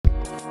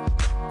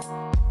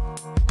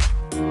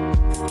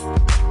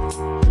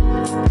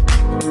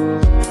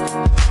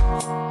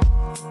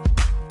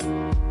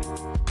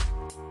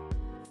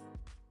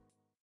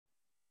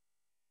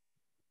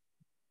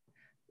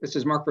This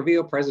is Mark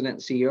Verville, President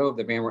and CEO of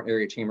the Van Wert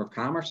Area Chamber of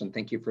Commerce, and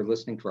thank you for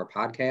listening to our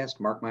podcast,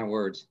 Mark My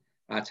Words.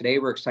 Today,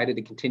 we're excited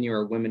to continue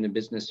our Women in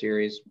Business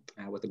series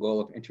with the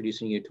goal of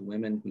introducing you to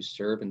women who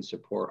serve and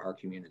support our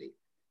community.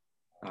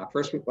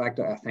 First, we'd like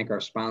to thank our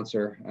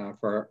sponsor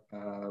for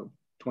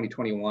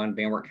 2021,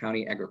 Van Wert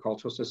County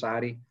Agricultural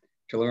Society.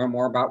 To learn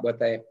more about what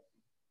they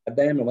have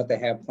been and what they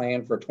have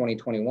planned for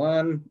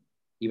 2021,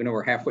 even though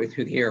we're halfway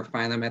through the year,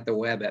 find them at the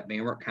web at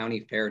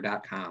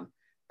vanwertcountyfair.com.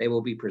 They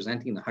will be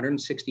presenting the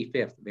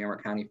 165th Van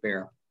Wert County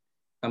Fair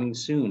coming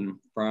soon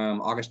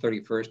from August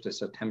 31st to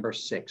September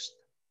 6th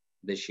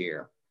this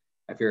year.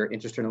 If you're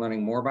interested in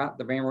learning more about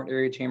the Van Wert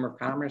Area Chamber of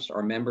Commerce,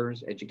 our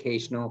members,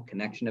 educational,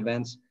 connection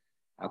events,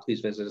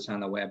 please visit us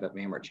on the web at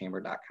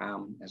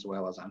vanwertchamber.com, as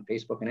well as on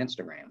Facebook and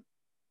Instagram.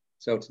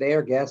 So today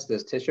our guest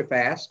is Tisha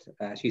Fast.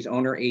 She's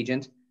owner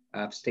agent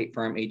of State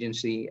Farm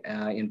Agency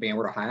in Van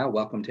Wert, Ohio.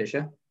 Welcome,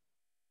 Tisha.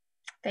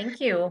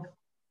 Thank you.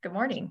 Good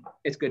morning.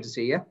 It's good to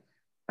see you.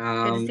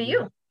 Good to see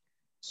you.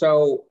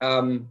 So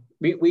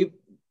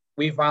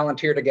we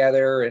volunteer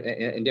together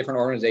in different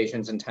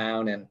organizations in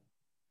town, and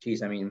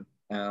geez, I mean,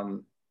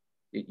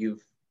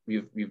 you've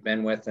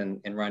been with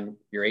and run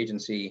your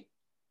agency.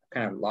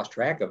 Kind of lost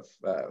track of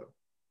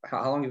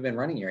how long you've been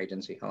running your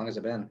agency. How long has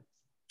it been?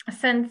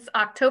 Since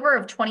October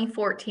of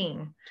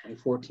 2014.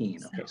 2014.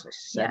 Okay, so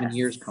 7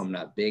 years coming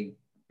up. Big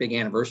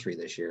anniversary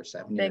this year.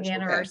 7 years. Big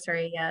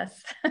anniversary, okay.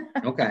 Yes.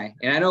 Okay,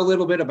 and I know a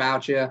little bit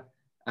about you.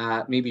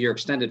 Maybe your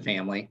extended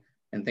family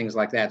and things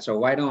like that. So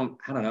why don't,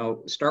 I don't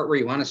know, start where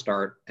you want to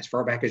start, as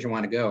far back as you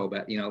want to go.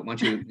 But, you know,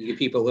 once you give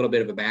people a little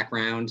bit of a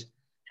background,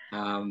 you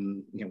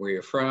know, where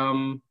you're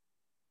from,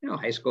 you know,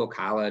 high school,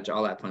 college,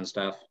 all that fun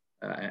stuff,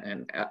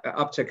 and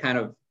up to kind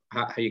of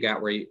how you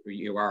got where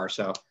you are.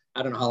 So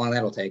I don't know how long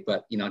that'll take,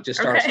 but, you know, just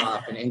start us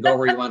off and go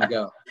where you want to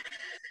go.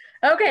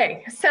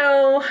 Okay,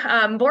 so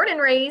born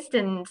and raised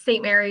in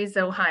St. Mary's,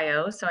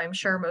 Ohio. So I'm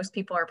sure most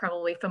people are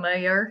probably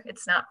familiar.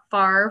 It's not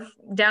far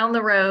down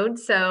the road.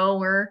 So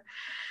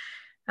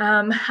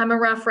I'm a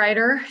Rough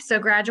Rider. So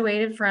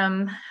graduated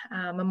from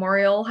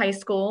Memorial High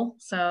School.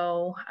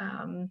 So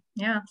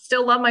yeah,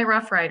 still love my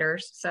Rough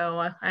Riders.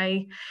 So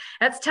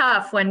that's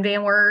tough when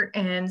Van Wert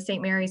and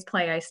St. Mary's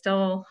play. I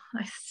still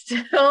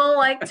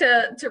like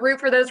to root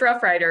for those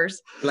Rough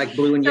Riders. Like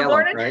blue and yellow,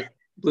 right?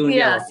 Blue and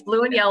yellow. Yes,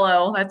 blue and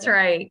yellow. That's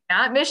right.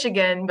 Not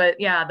Michigan, but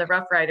yeah, the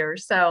Rough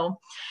Riders. So,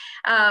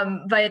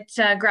 but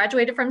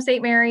graduated from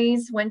St.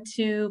 Mary's, went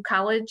to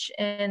college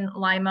in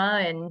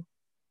Lima, and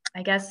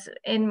I guess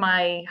in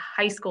my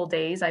high school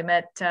days, I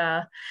met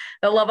the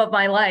love of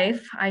my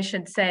life, I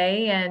should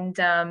say.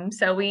 And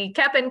so we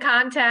kept in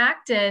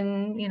contact,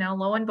 and, you know,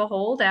 lo and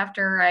behold,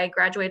 after I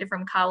graduated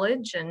from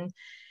college and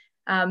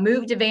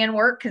moved to Van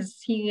Wert, because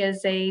he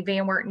is a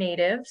Van Wert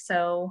native.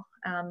 So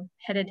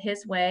headed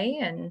his way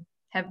and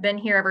have been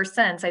here ever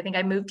since. I think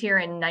I moved here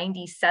in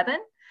 '97.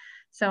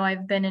 So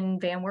I've been in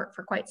Van Wert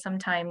for quite some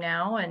time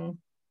now. And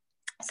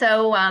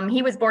so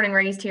he was born and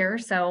raised here.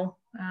 So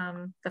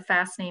the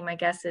Fast name, I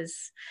guess,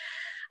 is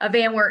a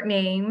Van Wert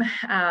name.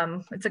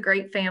 It's a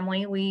great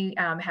family. We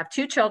have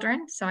two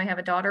children. So I have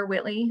a daughter,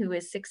 Whitley, who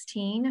is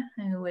 16,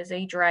 who is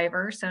a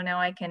driver. So now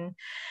I can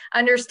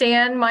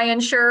understand my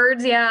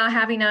insureds,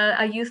 having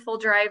a youthful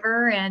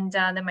driver. And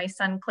then my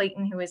son,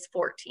 Clayton, who is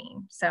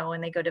 14. So,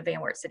 and they go to Van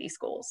Wert City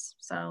Schools.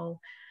 So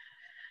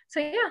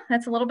yeah,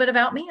 that's a little bit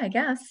about me, I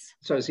guess.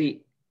 So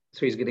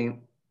he's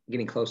getting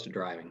close to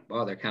driving.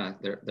 Well,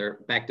 they're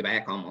back to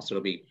back almost.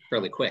 It'll be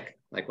fairly quick.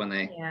 Like when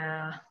they.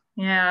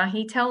 Yeah,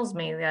 he tells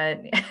me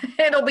that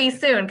it'll be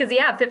soon because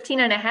 15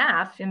 and a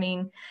half. I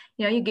mean,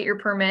 you know, you get your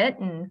permit,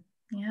 and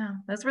yeah,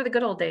 those were the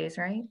good old days,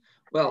 right?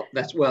 Well,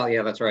 that's right.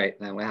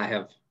 And I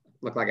feel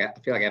like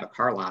I have a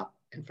car lot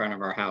in front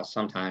of our house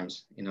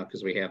sometimes, you know,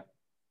 because we have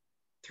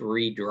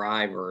 3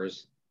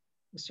 drivers.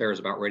 Sarah's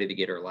about ready to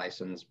get her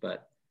license,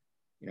 but,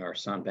 you know, our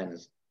son Ben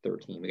is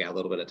 13. We got a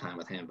little bit of time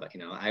with him, but,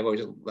 you know, I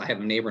have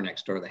a neighbor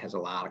next door that has a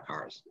lot of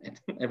cars, and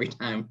every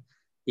time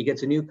he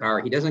gets a new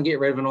car, he doesn't get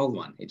rid of an old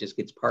one. It just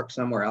gets parked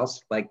somewhere else,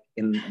 like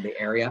in the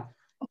area.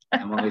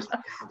 I'm always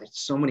like, God, there's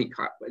so many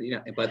cars,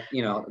 but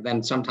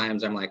then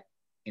sometimes I'm like,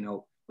 you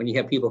know, when you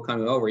have people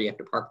coming over, you have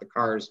to park the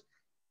cars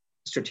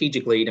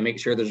strategically to make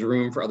sure there's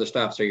room for other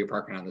stuff. So you're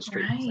parking on the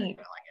street. Right.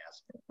 I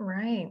guess.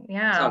 Right.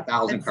 Yeah. It's not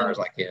 1,000 cars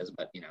like his,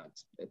 but, you know,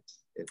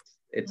 it's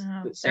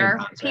the same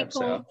concept.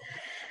 So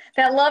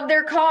that love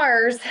their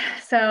cars.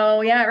 So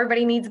yeah,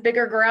 everybody needs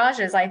bigger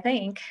garages, I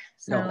think.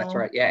 So. No, that's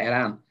right. Yeah, add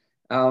on.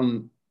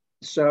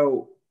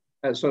 So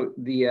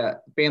the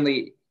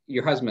family,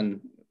 your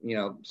husband, you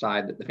know,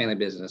 side, the family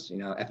business, you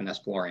know, F&S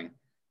Flooring,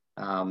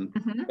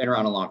 been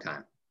around a long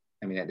time.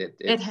 I mean,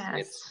 it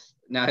has.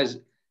 Now, has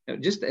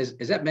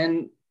that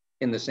been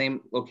in the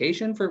same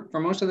location for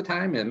most of the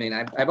time? I mean,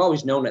 I've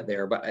always known it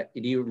there, but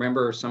do you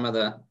remember some of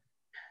the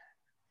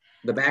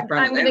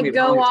background? I'm going to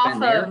go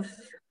off of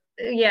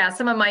yeah,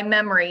 some of my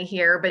memory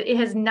here, but it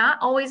has not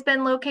always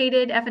been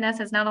located. F&S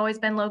has not always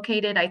been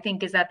located, I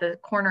think is at the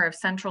corner of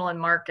Central and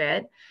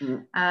Market.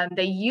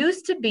 They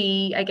used to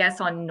be, I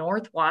guess, on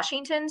North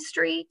Washington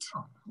Street.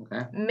 Oh,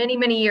 okay.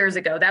 Many years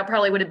ago. That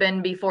probably would have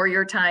been before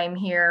your time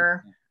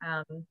here.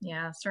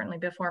 Yeah, certainly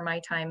before my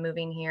time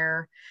moving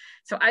here.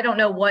 So I don't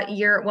know what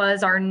year it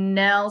was.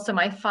 Arnell, so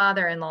my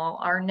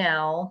father-in-law,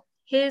 Arnell,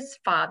 his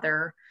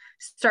father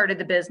started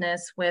the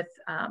business with,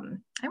 I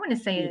want to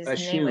say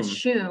his name was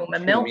Shoom, a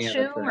Milt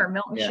Shoom or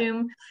Milton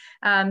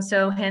Shoom.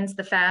 So hence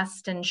the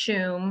Fast and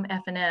Shoom,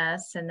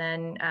 F&S, and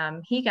then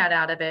he got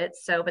out of it.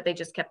 So, but they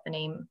just kept the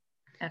name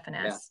F&S.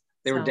 Yeah.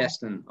 They were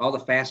destined. All the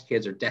fast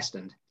kids are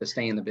destined to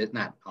stay in the business.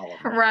 Not all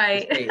of them.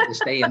 Right. To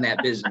stay in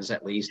that business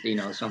at least,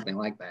 something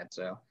like that.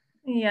 So.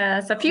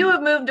 Yes, a few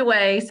have moved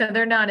away, so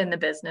they're not in the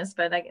business,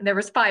 but there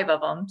was 5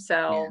 of them.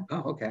 So. Yeah.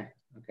 Oh, okay.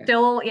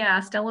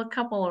 Still a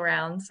couple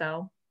around.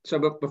 So.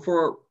 But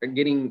before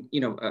getting,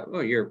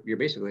 you're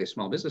basically a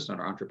small business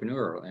owner,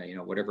 entrepreneur,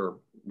 whatever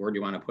word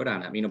you want to put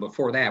on it.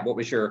 Before that,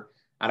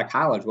 out of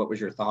college, what was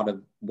your thought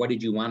of, what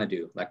did you want to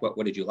do? Like,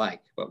 what did you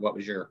like? What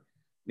was your,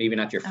 maybe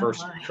not your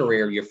first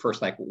career, your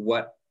first, like,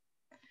 what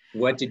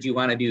did you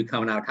want to do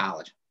coming out of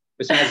college?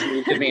 Besides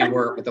move to Van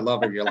Wert with the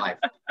love of your life.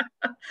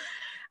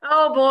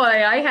 Oh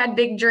boy, I had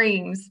big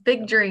dreams.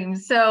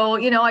 So,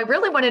 I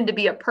really wanted to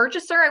be a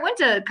purchaser. I went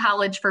to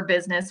college for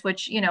business,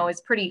 which,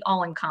 is pretty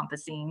all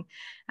encompassing.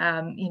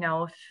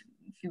 If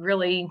you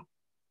really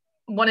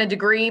want a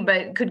degree,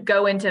 but could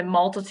go into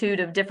multitude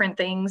of different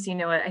things,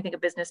 I think a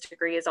business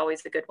degree is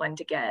always a good one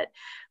to get.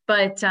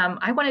 But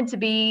I wanted to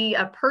be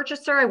a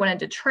purchaser. I wanted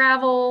to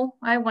travel.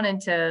 I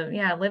wanted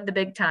to, live the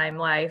big time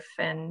life.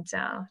 And,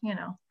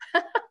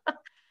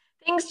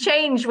 things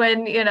change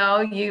when,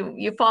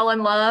 you fall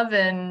in love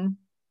and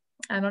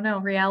I don't know,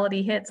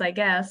 reality hits, I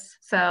guess.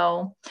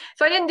 So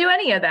I didn't do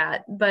any of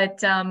that, but,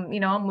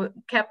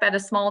 kept at a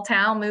small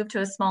town, moved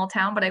to a small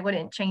town, but I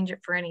wouldn't change it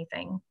for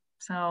anything.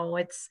 So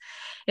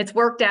it's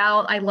worked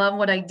out. I love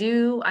what I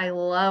do. I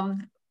love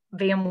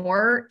Van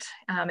Wert.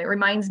 It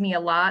reminds me a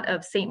lot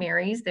of St.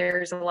 Mary's.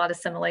 There's a lot of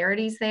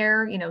similarities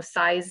there,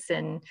 size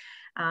and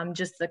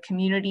just the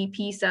community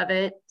piece of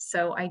it.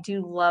 So I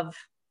do love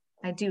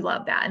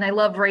that. And I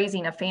love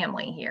raising a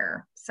family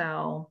here.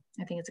 So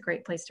I think it's a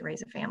great place to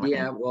raise a family.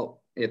 Yeah,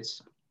 well,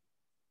 it's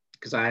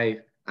because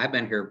I've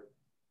been here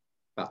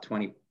about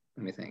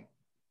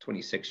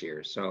 26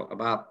 years. So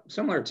about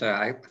similar to,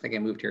 I think I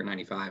moved here in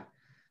 95.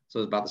 So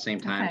it was about the same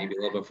time, maybe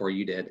a little before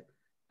you did.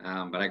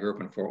 But I grew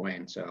up in Fort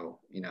Wayne. So,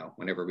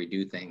 whenever we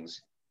do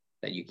things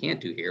that you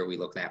can't do here, we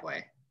look that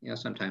way.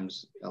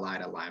 Sometimes a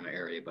lot of Lima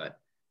area, but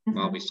I'm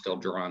always still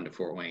drawn to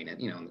Fort Wayne.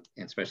 And, and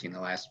especially in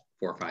the last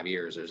 4 or 5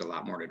 years, there's a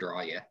lot more to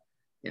draw you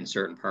in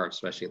certain parts,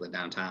 especially the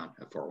downtown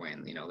of Fort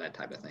Wayne, that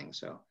type of thing.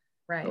 So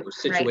right.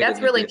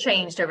 That's really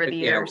changed over the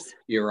years.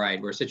 You're right.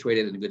 We're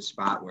situated in a good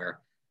spot where,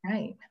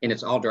 right. And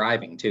it's all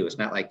driving too. It's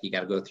not like you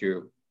got to go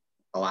through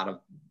a lot of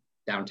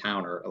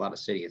downtown or a lot of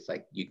city. It's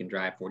like you can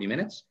drive 40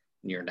 minutes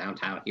and you're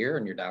downtown here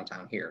and you're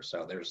downtown here.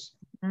 So there's,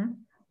 I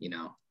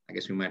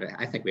guess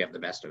I think we have the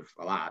best of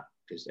a lot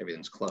because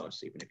everything's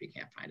close, even if you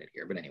can't find it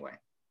here. But anyway.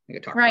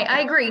 Right.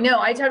 I agree.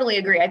 No, I totally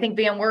agree. I think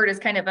Van Wert is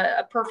kind of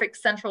a perfect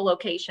central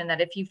location that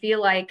if you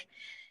feel like,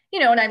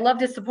 and I love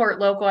to support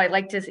local, I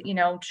like to,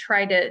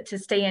 try to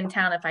stay in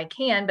town if I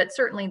can, but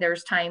certainly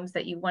there's times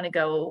that you want to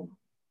go,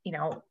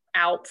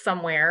 out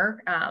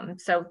somewhere.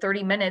 So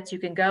 30 minutes, you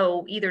can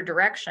go either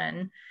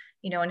direction,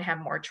 and have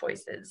more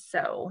choices.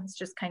 So it's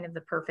just kind of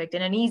the perfect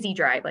and an easy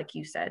drive, like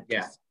you said,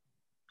 just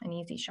an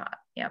easy shot.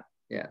 Yeah.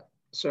 Yeah.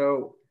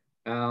 So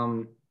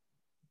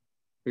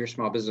you're a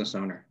small business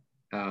owner.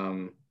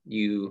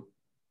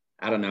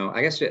 I don't know,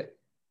 I guess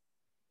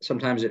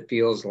sometimes it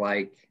feels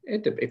like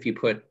if you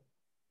put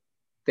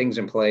things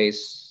in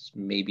place,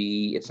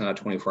 maybe it's not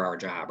a 24-hour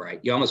job, right?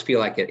 You almost feel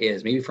like it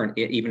is, maybe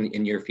even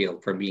in your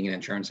field, from being an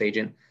insurance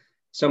agent,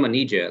 someone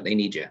needs you, they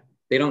need you.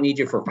 They don't need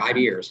you for 5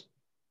 years,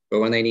 but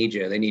when they need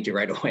you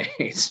right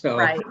away. So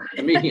right.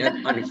 It may be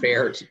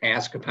unfair to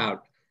ask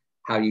about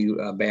how you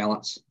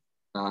balance,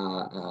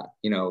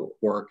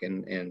 work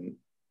and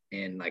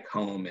like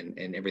home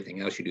and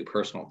everything else you do,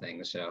 personal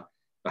things. So,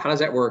 but how does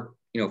that work,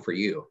 for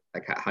you?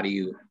 Like, how do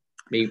you,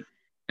 maybe,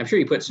 I'm sure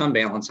you put some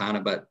balance on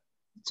it, but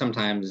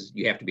sometimes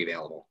you have to be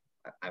available.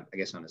 I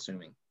guess I'm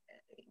assuming.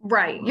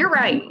 Right. You're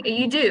right.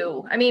 You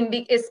do. I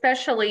mean,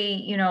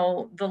 especially,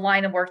 the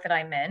line of work that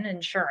I'm in,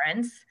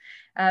 insurance,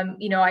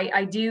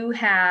 I do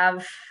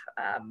have,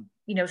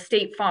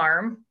 State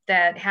Farm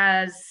that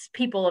has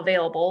people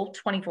available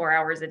 24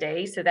 hours a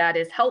day. So that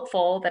is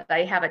helpful that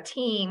I have a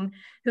team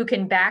who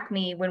can back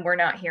me when we're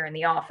not here in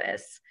the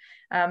office.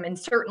 And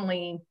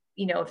certainly,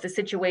 if the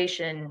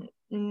situation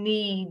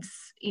needs,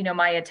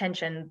 my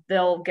attention,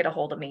 they'll get a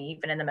hold of me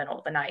even in the middle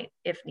of the night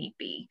if need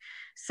be.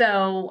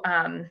 So,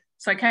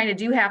 So I kind of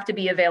do have to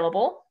be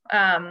available,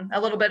 a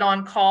little bit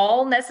on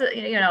call,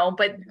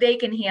 but they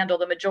can handle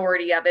the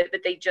majority of it, but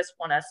they just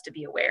want us to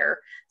be aware.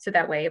 So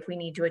that way, if we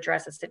need to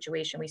address a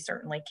situation, we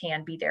certainly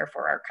can be there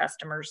for our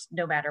customers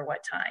no matter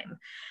what time.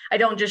 I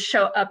don't just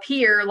show up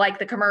here like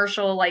the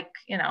commercial,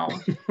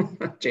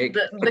 Jake.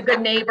 the good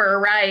neighbor,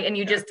 right? And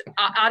you just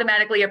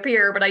automatically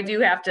appear, but I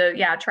do have to,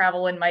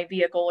 travel in my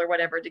vehicle or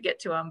whatever to get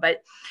to them.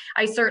 But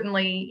I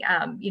certainly,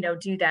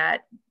 do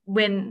that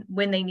when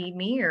they need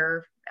me,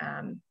 or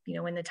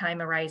when the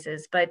time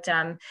arises. But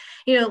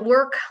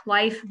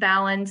work-life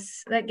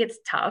balance, that gets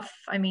tough.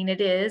 I mean,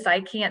 it is.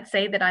 I can't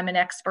say that I'm an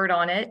expert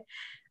on it.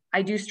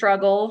 I do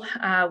struggle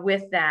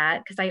with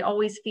that, because I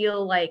always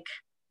feel like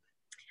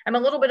I'm a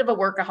little bit of a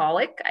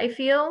workaholic, I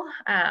feel.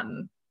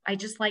 I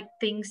just like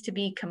things to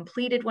be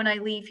completed when I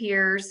leave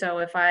here. So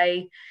if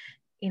I'm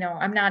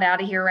not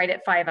out of here right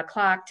at 5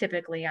 o'clock,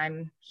 typically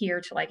I'm here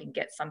till I can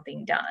get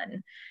something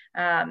done.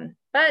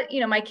 But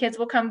my kids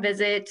will come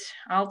visit.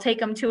 I'll take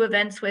them to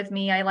events with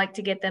me. I like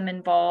to get them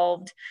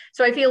involved.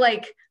 So I feel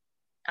like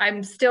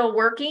I'm still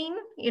working,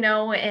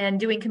 and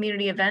doing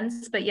community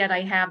events, but yet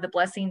I have the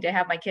blessing to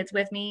have my kids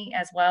with me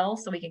as well.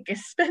 So we can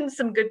spend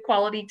some good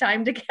quality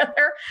time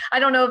together. I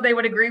don't know if they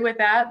would agree with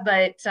that,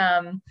 but,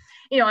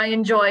 I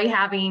enjoy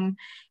having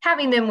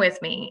them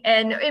with me,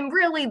 and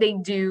really they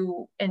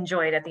do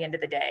enjoy it at the end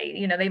of the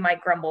day. They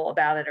might grumble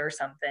about it or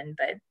something,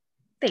 but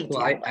they do.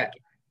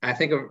 I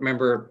think I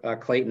remember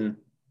Clayton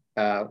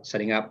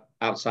setting up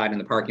outside in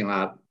the parking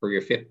lot for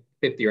your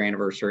fifth year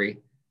anniversary.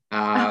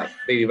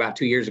 Maybe about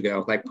 2 years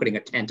ago, like putting a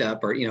tent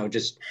up, or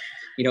just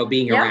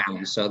being Yep.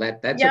 around. So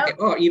that's Yep. okay.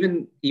 Oh,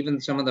 even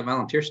some of the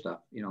volunteer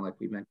stuff, like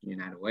we mentioned,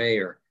 United Way,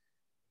 or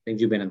things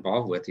you've been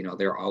involved with,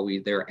 they're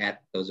always there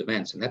at those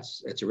events, and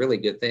it's a really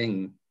good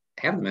thing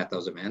to have them at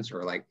those events,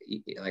 or like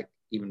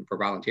even for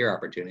volunteer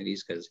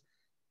opportunities, because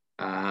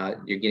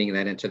you're getting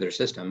that into their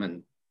system,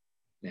 and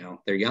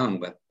they're young,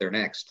 but they're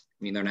next.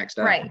 I mean, they're next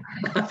up. Right.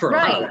 For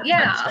right.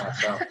 Yeah. Stuff,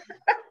 so.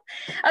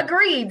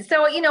 Agreed.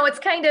 So, it's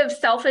kind of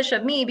selfish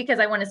of me, because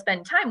I want to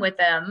spend time with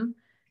them,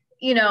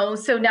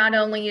 so not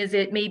only is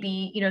it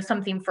maybe,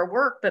 something for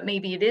work, but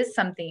maybe it is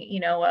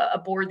something, a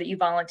board that you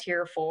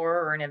volunteer for,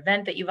 or an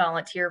event that you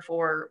volunteer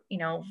for,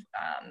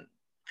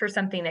 for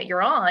something that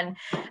you're on.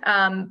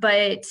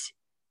 But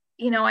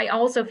I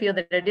also feel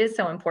that it is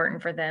so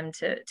important for them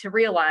to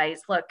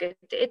realize, look,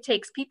 it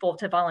takes people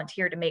to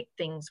volunteer to make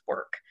things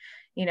work.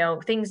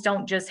 Things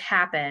don't just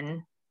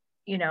happen,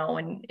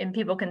 and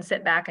people can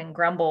sit back and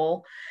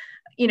grumble,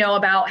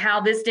 about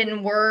how this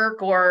didn't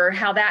work or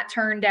how that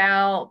turned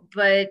out.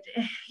 But,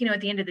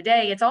 at the end of the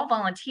day, it's all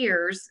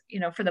volunteers,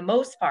 for the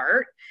most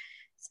part.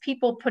 It's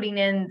people putting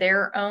in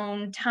their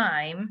own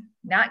time,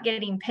 not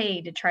getting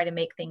paid to try to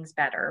make things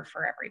better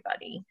for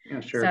everybody.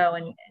 Yeah, sure.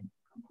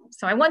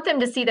 So I want them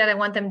to see that. I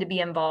want them to be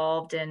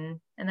involved, and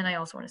then I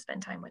also want to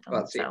spend time with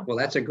them. Well,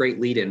 that's a great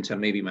lead into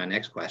maybe my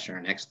next question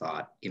or next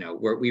thought.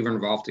 We were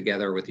involved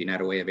together with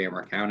United Way of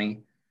Amherst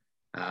County,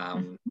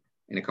 and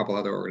a couple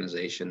other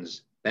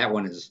organizations. That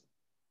one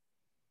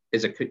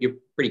you're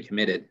pretty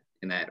committed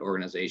in that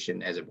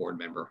organization as a board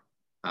member,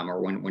 or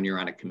when you're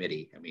on a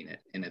committee. I mean,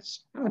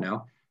 it's I don't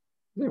know,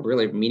 it's a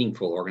really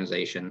meaningful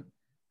organization.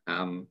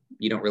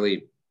 You don't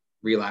really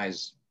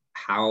realize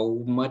how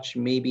much,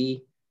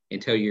 maybe,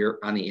 until you're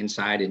on the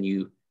inside and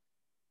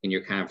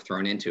you're kind of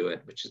thrown into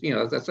it, which is,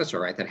 that's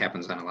all right. That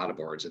happens on a lot of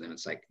boards. And then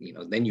it's like,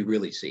 then you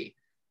really see,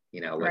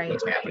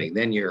 what's happening.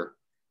 Then you're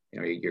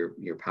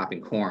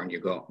popping corn,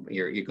 you're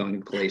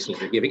going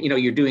places, you're giving,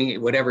 you're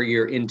doing whatever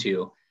you're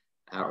into,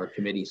 or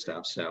committee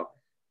stuff. So,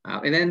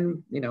 and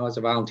then, as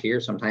a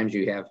volunteer, sometimes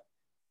you have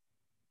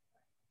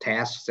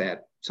tasks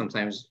that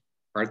sometimes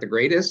aren't the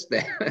greatest,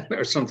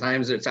 or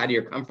sometimes it's out of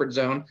your comfort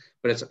zone,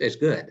 but it's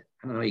good.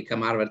 I don't know, you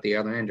come out of it at the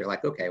other end, you're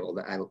like, okay, well,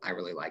 I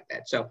really like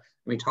that. So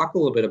talk a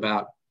little bit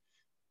about,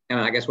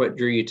 I guess, what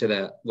drew you to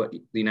the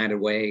United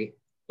Way,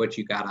 what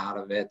you got out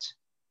of it.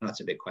 That's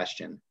a big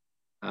question.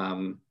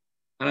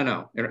 I don't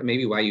know,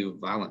 maybe why you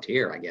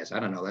volunteer, I guess. I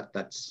don't know,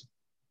 that's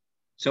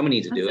someone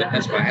needs to do it.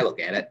 That's why I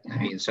look at it. I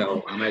mean,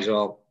 so I might as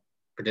well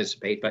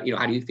participate, but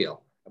how do you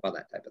feel about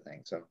that type of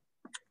thing? So.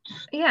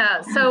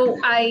 Yeah, so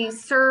I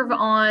serve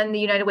on the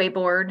United Way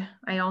board.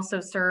 I also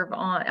serve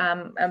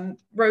on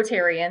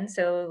Rotarian,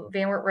 so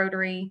Van Wert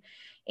Rotary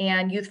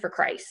and Youth for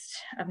Christ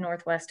of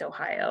Northwest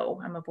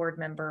Ohio. I'm a board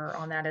member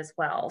on that as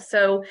well.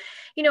 So,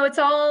 it's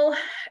all,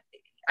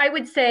 I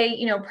would say,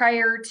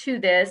 prior to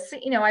this,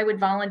 I would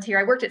volunteer.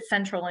 I worked at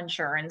Central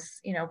Insurance,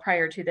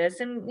 prior to this,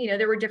 and,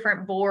 there were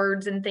different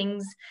boards and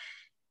things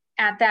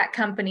at that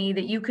company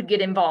that you could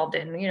get involved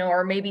in,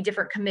 or maybe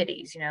different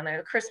committees,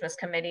 the Christmas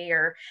committee,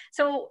 or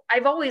so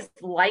I've always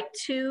liked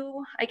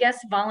to, I guess,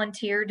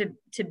 volunteer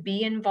to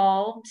be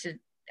involved, to,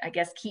 I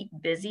guess, keep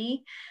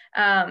busy.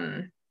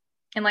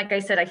 And like I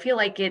said, I feel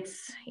like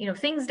it's,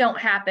 things don't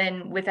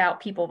happen without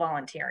people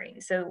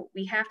volunteering. So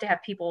we have to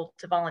have people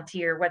to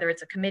volunteer, whether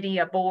it's a committee,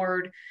 a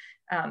board,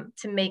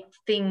 to make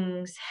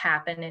things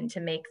happen and to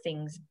make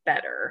things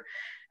better.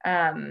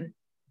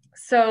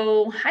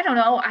 So I don't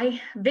know.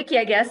 Vicki,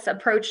 I guess,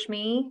 approached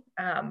me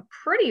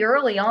pretty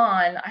early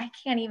on. I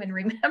can't even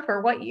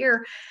remember what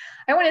year.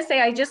 I want to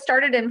say I just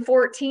started in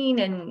 14,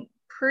 and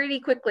pretty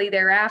quickly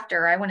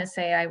thereafter, I want to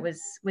say I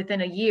was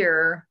within a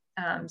year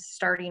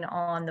starting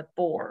on the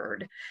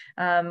board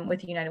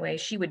with United Way.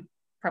 She would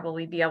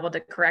probably be able to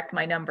correct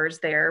my numbers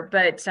there,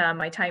 but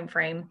my time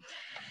frame.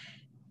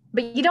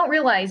 But you don't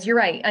realize, you're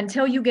right,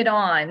 until you get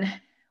on.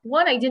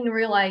 One, I didn't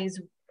realize,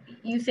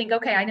 you think,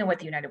 okay, I know what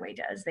the United Way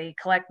does. They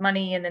collect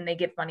money and then they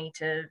give money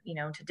to,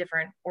 to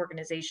different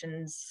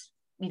organizations,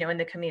 in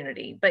the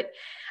community. But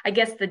I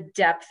guess the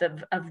depth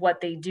of what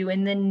they do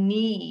and the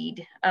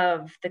need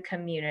of the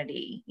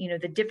community,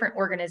 the different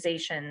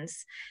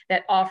organizations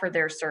that offer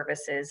their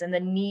services and the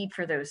need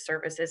for those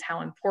services,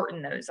 how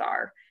important those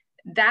are.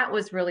 That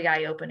was really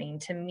eye-opening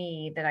to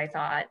me, that I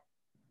thought,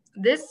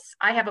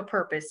 I have a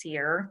purpose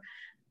here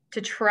to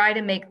try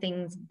to make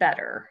things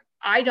better.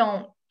 I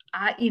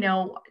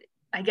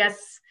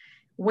guess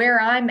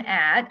where I'm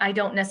at, I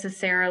don't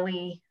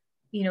necessarily,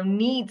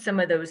 need some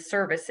of those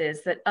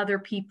services that other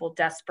people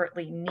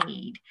desperately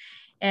need.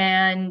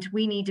 And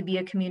we need to be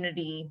a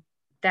community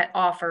that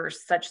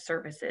offers such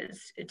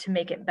services to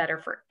make it better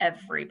for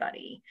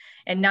everybody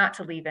and not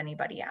to leave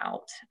anybody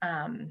out.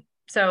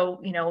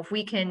 So, if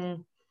we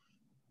can,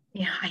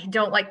 I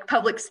don't like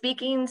public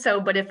speaking.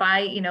 So, but if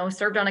I,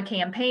 served on a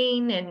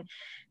campaign and,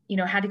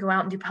 had to go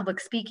out and do public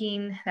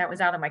speaking, that was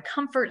out of my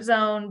comfort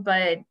zone,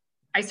 but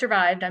I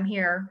survived. I'm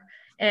here.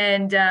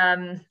 And,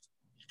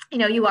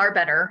 you are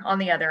better on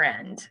the other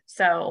end.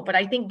 So, but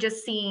I think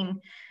just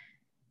seeing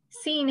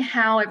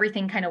how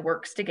everything kind of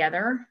works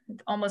together,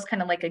 it's almost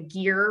kind of like a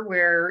gear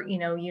where,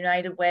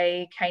 United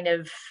Way kind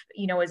of,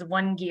 is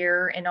one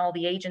gear and all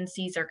the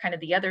agencies are kind of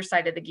the other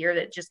side of the gear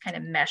that just kind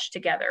of mesh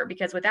together.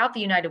 Because without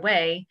the United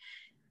Way,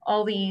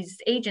 all these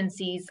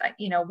agencies,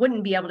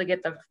 wouldn't be able to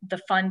get the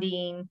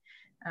funding,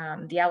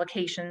 the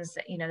allocations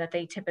that, that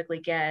they typically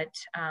get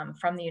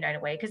from the United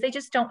Way, because they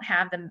just don't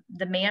have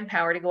the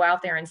manpower to go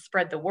out there and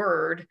spread the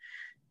word,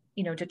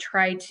 to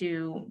try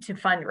to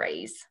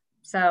fundraise.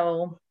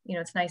 So,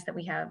 it's nice that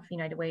we have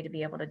United Way to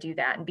be able to do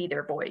that and be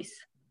their voice.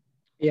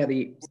 Yeah,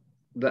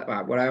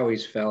 what I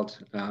always felt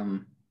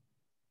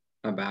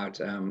about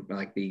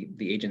like the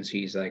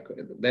agencies, like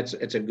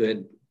it's a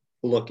good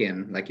look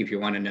in, like if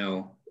you want to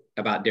know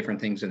about different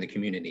things in the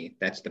community,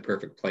 that's the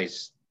perfect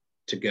place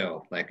to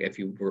go. Like if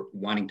you were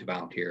wanting to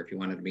volunteer, if you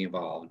wanted to be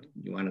involved,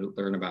 you want to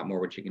learn about more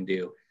what you can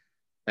do,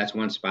 that's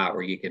one spot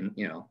where you can,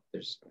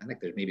 I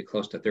think there's maybe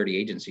close to 30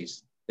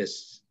 agencies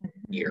this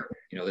year,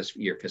 this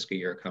year, fiscal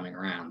year coming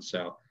around.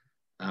 So,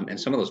 and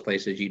some of those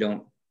places you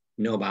don't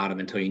know about them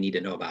until you need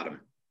to know about them,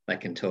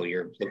 like until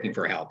you're looking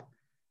for help,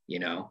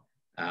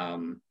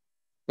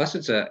 plus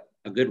it's a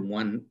good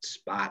one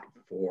spot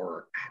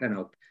for, I don't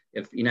know,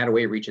 if United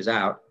Way reaches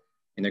out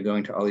and they're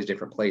going to all these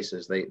different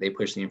places, they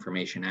push the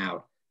information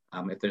out.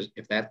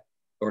 If that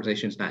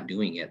organization's not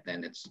doing it,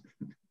 then it's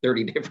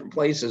 30 different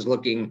places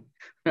looking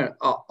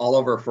all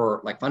over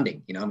for like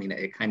funding.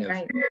 It kind of,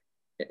 right.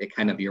 It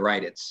kind of, you're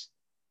right. It's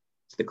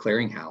the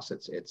clearinghouse.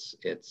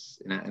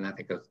 And I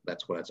think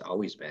that's what it's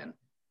always been.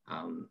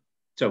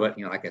 But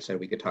like I said,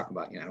 we could talk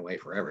about United Way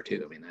forever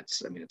too.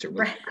 It's a really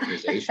right.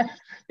 Organization.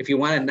 If you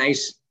want a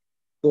nice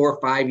 4 or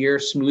 5 year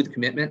smooth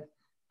commitment,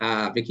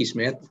 Vicki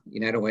Smith,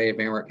 United Way of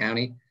Van Wert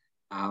County.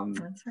 Right.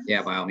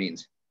 Yeah, by all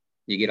means.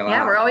 You get a lot.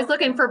 Yeah, we're always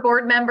looking for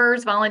board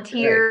members,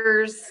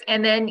 volunteers, right.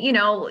 And then,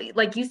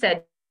 like you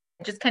said,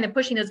 just kind of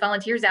pushing those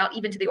volunteers out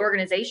even to the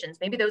organizations.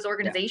 Maybe those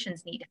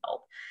organizations need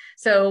help.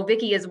 So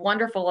Vicki is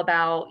wonderful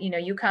about,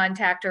 you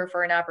contact her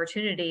for an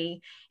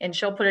opportunity and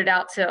she'll put it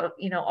out to,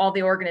 all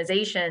the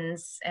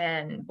organizations,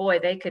 and boy,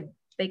 they could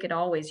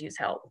always use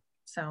help.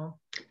 So.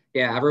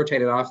 Yeah, I've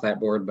rotated off that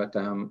board, but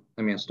I'm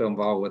still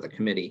involved with a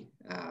committee,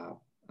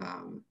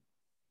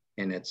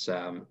 and it's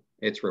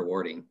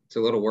rewarding. It's a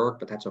little work,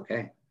 but that's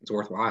okay. It's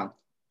worthwhile.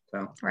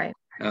 So right.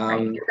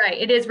 Right.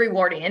 It is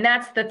rewarding. And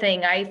that's the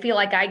thing. I feel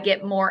like I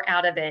get more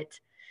out of it,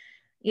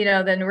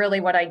 than really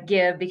what I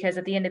give, because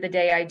at the end of the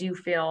day, I do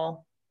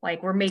feel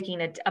like we're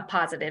making a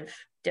positive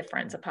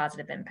difference, a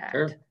positive impact.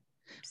 Sure.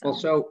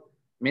 So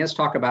let's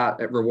talk about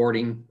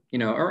rewarding,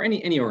 or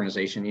any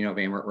organization,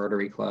 Van Wert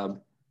Rotary Club.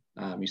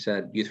 You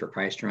said Youth for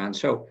Christ you're on.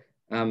 So,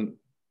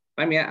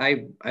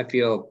 I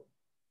feel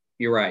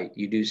you're right.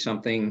 You do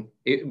something.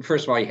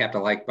 First of all, you have to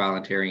like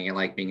volunteering and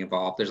like being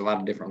involved. There's a lot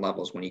of different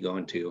levels when you go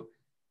into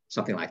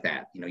something like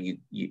that.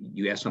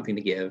 You have something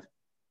to give,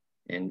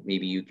 and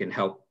maybe you can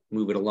help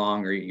move it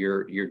along, or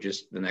you're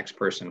just the next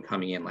person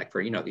coming in. Like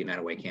for the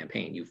United Way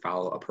campaign, you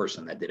follow a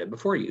person that did it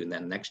before you, and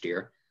then next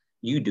year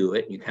you do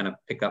it. And you kind of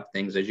pick up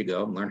things as you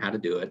go and learn how to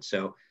do it.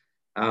 So,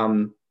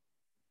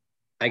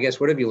 I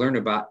guess what have you learned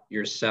about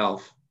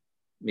yourself,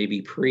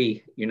 maybe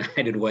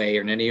pre-United Way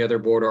or in any other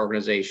board or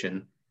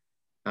organization?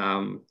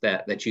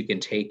 That you can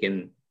take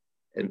and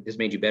has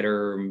made you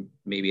better,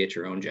 maybe at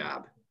your own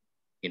job.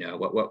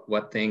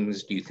 What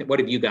things do you think? What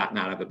have you gotten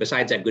out of it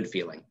besides that good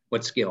feeling?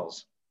 What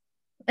skills?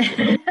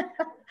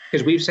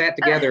 Because we've sat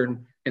together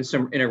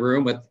in a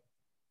room with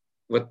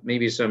with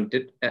maybe some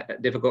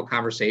difficult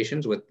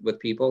conversations with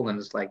people, and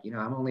it's like,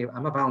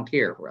 I'm a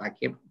volunteer, where I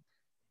can't,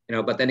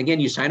 but then again,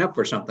 you sign up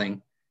for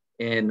something,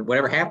 and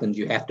whatever happens,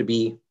 you have to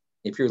be,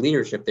 if you're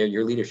leadership there,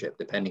 you're leadership,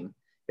 depending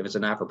if it's a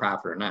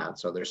not-for-profit or not.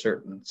 So there's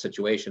certain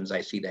situations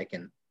I see that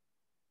can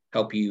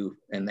help you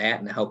in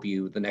that, and help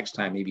you the next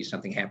time maybe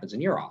something happens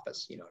in your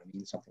office, you know what I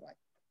mean? Something like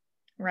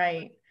that.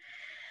 Right.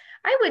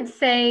 I would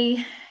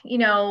say,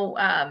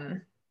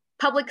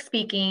 public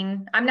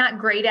speaking, I'm not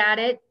great at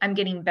it. I'm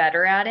getting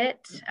better at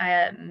it.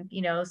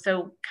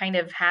 So kind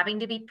of having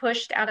to be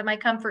pushed out of my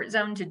comfort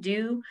zone to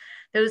do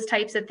those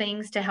types of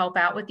things to help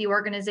out with the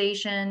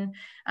organization,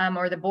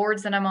 or the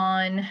boards that I'm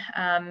on.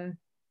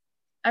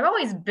 I've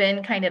always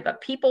been kind of a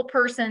people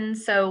person.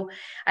 So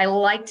I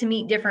like to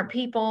meet different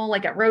people,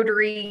 like at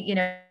Rotary,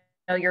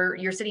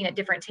 you're sitting at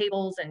different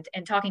tables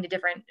and talking to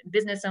different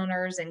business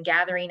owners and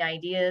gathering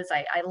ideas.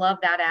 I love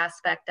that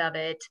aspect of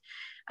it.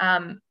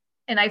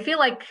 And I feel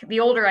like the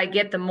older I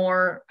get, the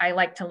more I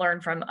like to learn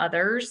from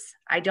others.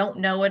 I don't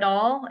know it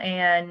all,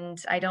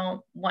 and I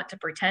don't want to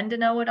pretend to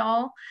know it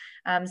all.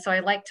 So I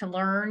like to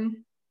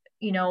learn,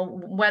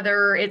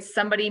 whether it's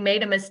somebody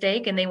made a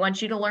mistake and they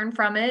want you to learn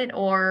from it,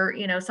 or,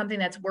 something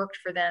that's worked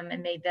for them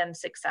and made them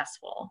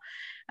successful.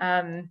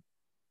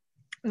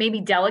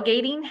 Maybe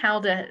delegating how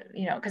to,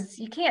 because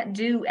you can't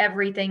do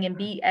everything and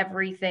be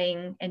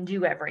everything and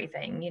do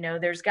everything.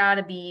 There's got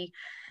to be,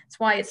 that's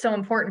why it's so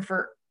important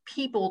for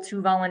people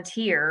to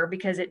volunteer,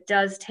 because it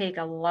does take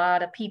a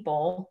lot of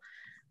people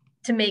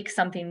to make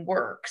something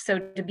work. So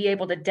to be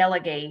able to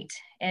delegate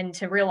and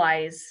to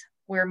realize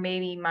where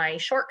maybe my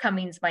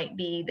shortcomings might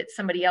be, that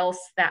somebody else,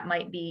 that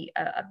might be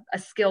a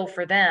skill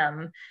for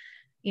them,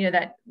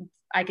 that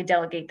I could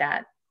delegate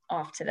that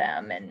off to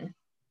them, and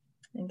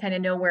kind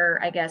of know where,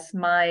 I guess,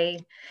 my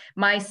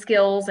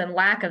skills and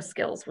lack of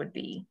skills would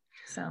be.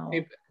 So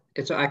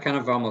I kind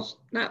of almost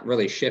not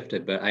really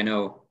shifted, but I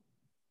know,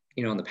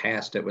 in the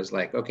past it was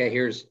like, okay,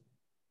 here's,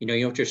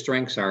 what your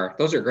strengths are.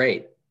 Those are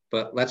great,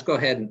 but let's go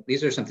ahead and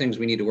these are some things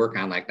we need to work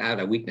on, like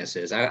not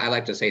weaknesses. I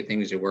like to say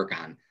things to work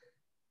on,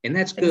 and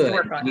that's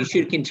good. You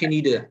should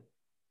continue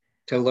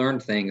to learn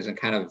things and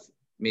kind of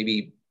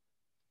maybe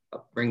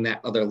bring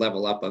that other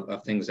level up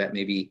of things that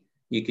maybe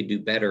you could do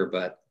better,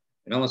 but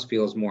it almost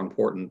feels more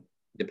important,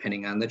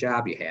 depending on the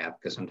job you have,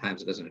 because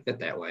sometimes it doesn't fit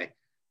that way,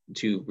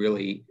 to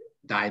really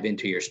dive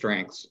into your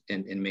strengths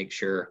and make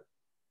sure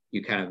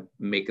you kind of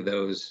make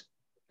those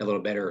a little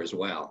better as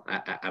well.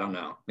 I don't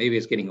know. Maybe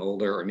it's getting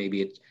older, or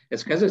maybe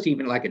it's because it's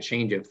even like a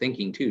change of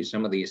thinking too.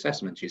 Some of the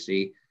assessments you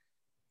see,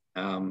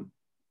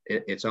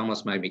 it's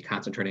almost might be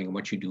concentrating on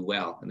what you do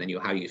well, and then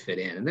how you fit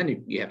in, and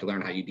then you have to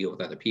learn how you deal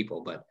with other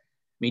people. But I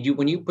mean,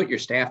 when you put your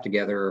staff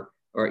together,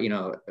 or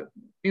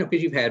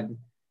because you've had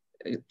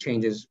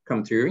changes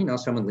come through,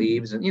 someone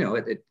leaves, and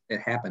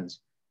it happens.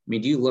 I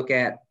mean, do you look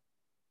at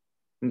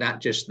not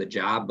just the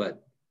job,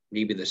 but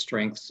maybe the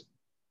strengths,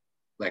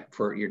 like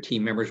for your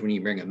team members when you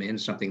bring them in,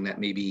 something that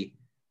maybe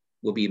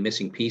will be a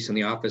missing piece in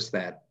the office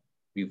that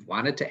you've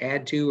wanted to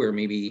add to, or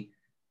maybe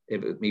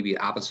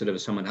opposite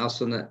of someone else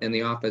in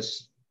the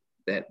office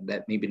that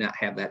maybe not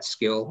have that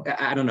skill?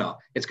 I don't know.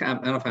 I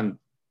don't know if I'm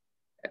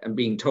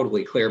being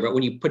totally clear, but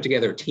when you put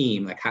together a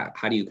team, like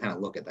how do you kind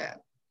of look at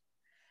that?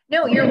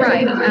 No, you're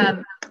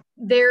right.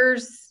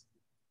 There's,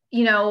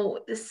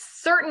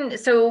 certain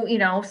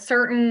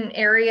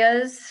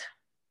areas,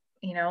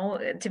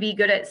 to be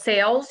good at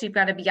sales, you've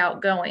got to be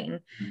outgoing.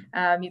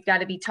 You've got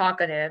to be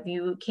talkative.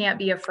 You can't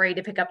be afraid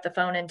to pick up the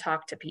phone and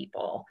talk to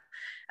people.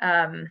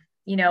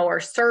 Or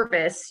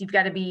service, you've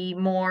got to be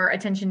more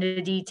attention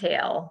to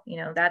detail.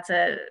 That's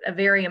a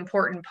very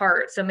important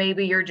part. So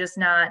maybe you're just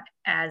not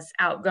as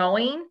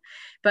outgoing,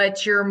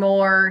 but you're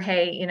more,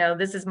 hey,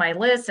 this is my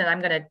list, and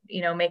I'm going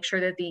to, make sure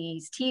that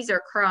these T's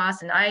are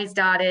crossed and I's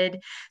dotted.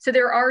 So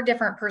there are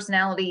different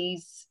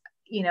personalities,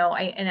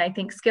 I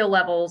think skill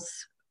levels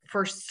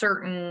for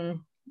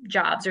certain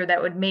jobs, or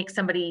that would make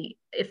somebody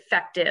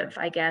effective,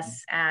 I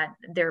guess, at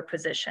their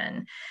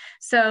position.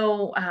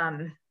 So,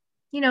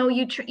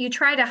 you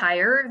try to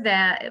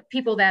hire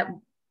people that,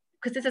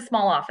 because it's a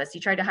small office,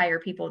 you try to hire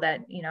people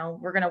that,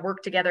 we're going to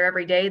work together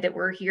every day, that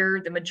we're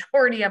here the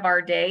majority of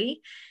our day,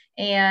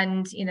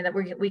 and,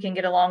 that we can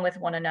get along with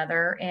one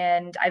another.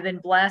 And I've been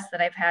blessed that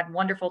I've had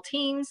wonderful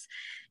teams,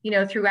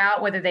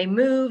 throughout, whether they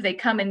move, they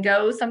come and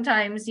go.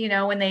 Sometimes,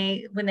 when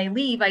they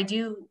leave, I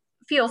do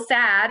feel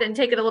sad and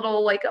take it a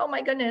little like, oh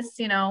my goodness,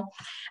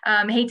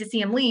 hate to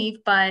see them leave,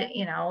 but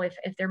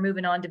if they're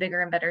moving on to bigger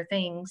and better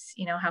things,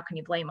 how can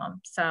you blame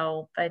them?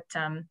 So, but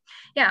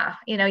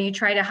you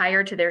try to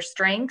hire to their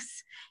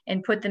strengths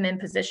and put them in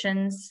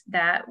positions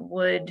that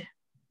would,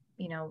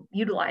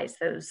 utilize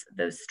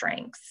those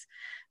strengths.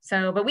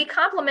 So, but we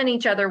complement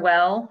each other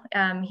well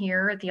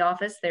here at the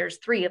office. There's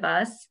 3 of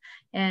us,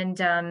 and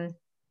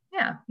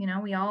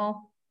we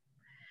all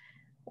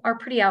are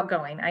pretty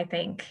outgoing, I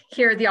think.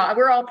 Here,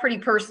 we're all pretty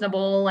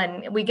personable,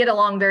 and we get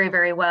along very,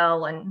 very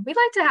well, and we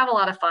like to have a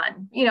lot of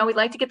fun. We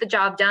like to get the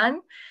job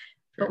done,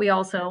 but we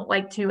also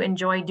like to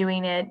enjoy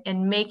doing it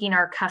and making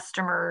our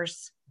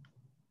customers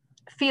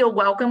feel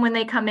welcome when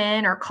they come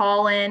in or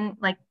call in,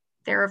 like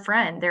they're a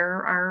friend.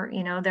 They're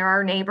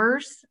our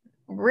neighbors,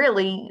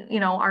 really,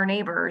 our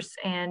neighbors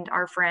and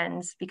our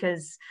friends,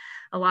 because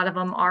a lot of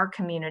them are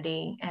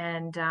community,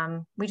 and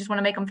we just want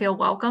to make them feel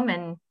welcome.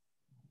 And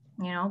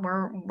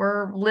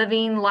we're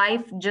living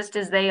life just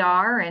as they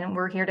are, and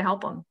we're here to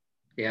help them.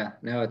 Yeah,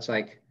 no, it's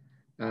like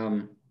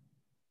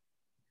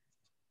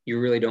you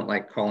really don't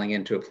like calling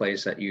into a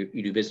place that you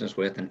do business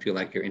with and feel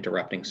like you're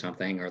interrupting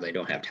something, or they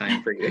don't have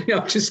time for you.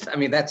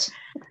 That's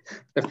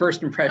the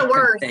first impression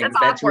thing.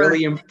 That's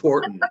really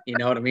important. You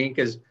know what I mean?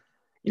 Because,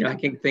 I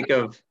can think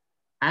of,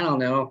 I don't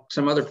know,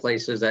 some other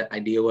places that I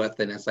deal with,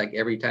 and it's like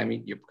every time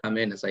you come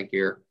in, it's like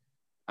you're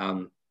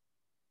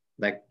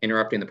like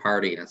interrupting the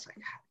party, and it's like,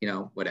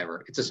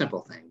 whatever. It's a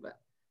simple thing, but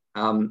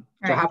right.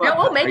 So how about,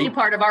 we'll make you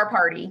part of our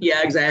party.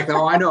 Yeah, exactly.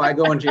 Oh, I know. I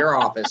go into your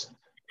office.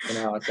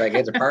 It's like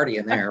it's a party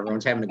in there.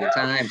 Everyone's having a good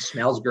time. It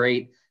smells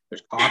great.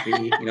 There's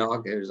coffee.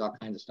 There's all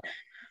kinds of stuff.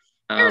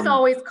 There's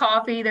always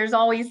coffee. There's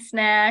always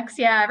snacks.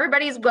 Yeah,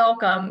 everybody's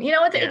welcome.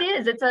 It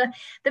is.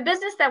 The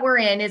business that we're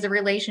in is a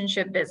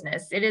relationship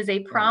business. It is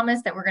a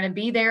promise that we're going to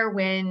be there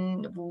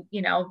when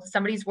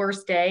somebody's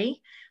worst day.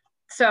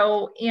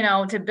 So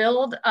to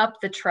build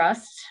up the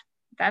trust.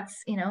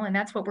 That's and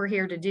that's what we're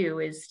here to do,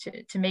 is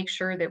to make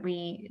sure that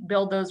we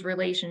build those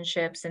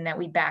relationships and that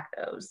we back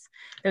those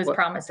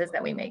promises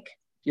that we make.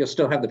 You'll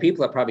still have the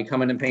people that probably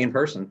come in and pay in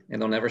person,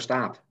 and they'll never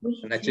stop.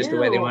 And that's just the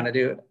way they want to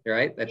do it,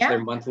 right? That's their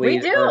monthly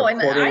or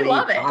quarterly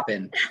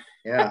pop-in.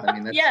 Yeah,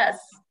 that's, yes,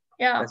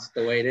 yeah, that's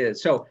the way it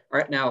is. So, all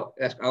right, now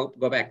I'll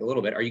go back a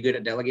little bit. Are you good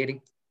at delegating?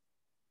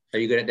 Are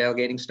you good at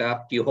delegating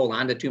stuff? Do you hold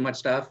on to too much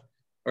stuff,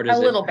 or does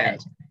a little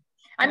bit?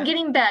 I'm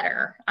getting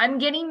better. I'm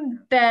getting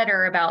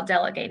better about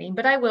delegating,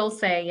 but I will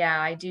say,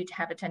 I do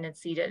have a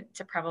tendency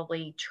to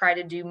probably try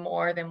to do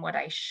more than what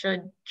I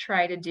should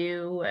try to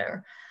do,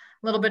 or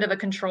a little bit of a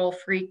control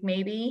freak,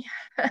 maybe.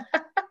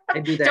 I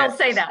do that. Don't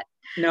say that.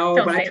 No,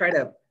 but I try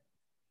to.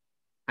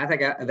 I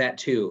think that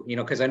too,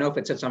 because I know if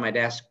it sits on my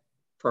desk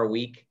for a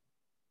week,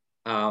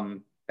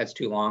 that's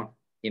too long,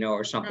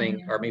 or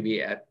something, or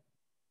maybe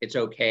it's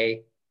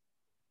okay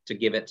to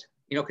give it.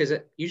 Because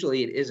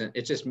usually it isn't.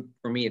 It's just,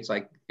 for me, it's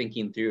like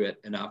thinking through it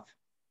enough,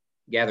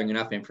 gathering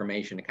enough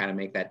information to kind of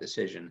make that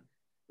decision.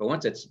 But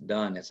once it's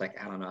done, it's like,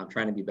 I don't know, I'm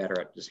trying to be better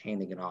at just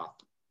handing it off,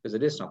 because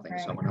it is something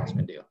someone else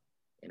can do.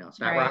 It's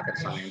not rocket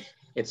science.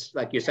 It's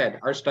like you said,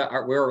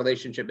 we're a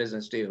relationship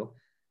business too,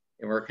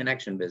 and we're a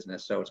connection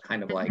business. So it's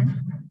kind of like,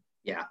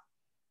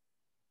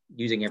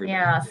 using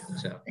everybody.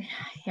 So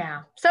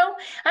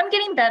I'm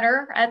getting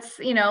better at,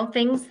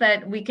 things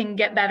that we can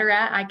get better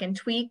at. I can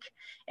tweak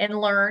and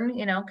learn,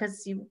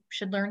 because you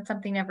should learn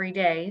something every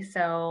day.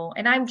 So,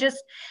 and I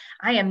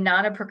am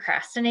not a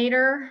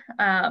procrastinator.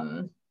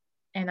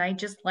 And I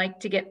just like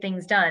to get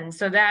things done.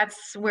 So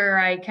that's where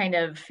I kind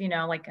of,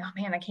 like, oh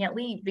man, I can't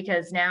leave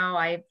because now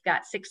I've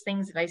got 6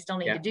 things that I still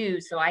need to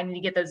do. So I need to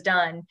get those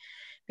done,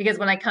 because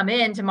when I come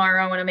in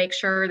tomorrow, I want to make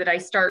sure that I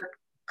start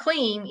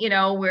clean,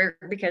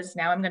 because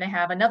now I'm going to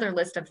have another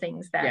list of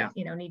things that,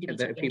 need to be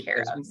taken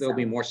care of. There'll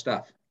be more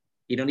stuff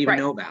you don't even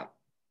know about.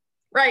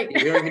 Right.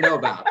 You don't even know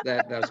about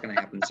that was going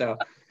to happen. So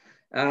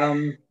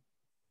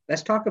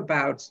let's talk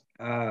about,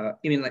 I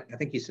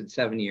think you said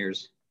 7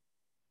 years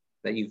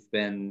that you've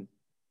been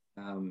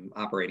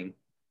operating,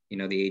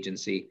 the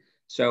agency.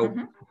 So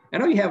I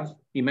know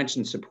you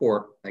mentioned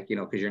support, like,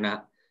 because you're not,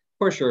 of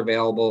course you're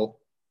available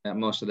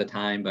most of the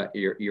time, but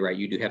you're right.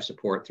 You do have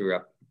support through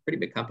a pretty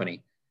big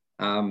company.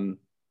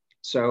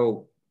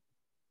 So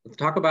let's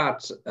talk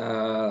about,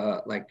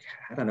 I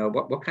don't know,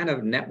 what kind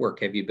of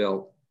network have you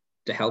built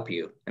to help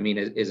you?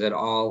 Is it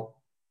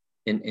all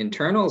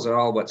internal? Is it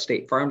all what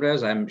State Farm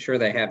does? I'm sure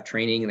they have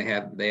training,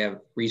 they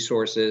have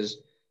resources.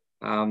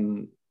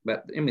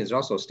 But there's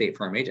also State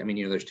Farm agent.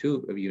 There's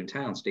 2 of you in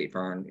town, State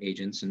Farm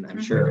agents, and I'm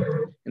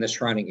sure in the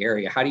surrounding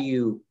area. How do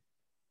you,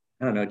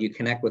 I don't know, do you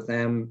connect with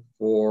them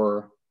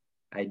for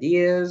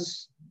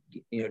ideas?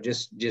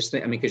 Just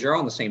because you're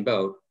all in the same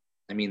boat.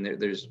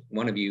 There's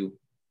one of you,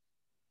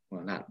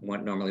 well, not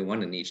one, normally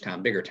one in each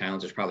town. Bigger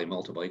towns, there's probably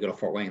multiple. You go to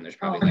Fort Wayne, there's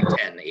probably like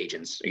 10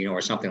 agents,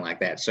 or something like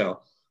that.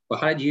 So,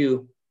 well, how did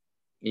you?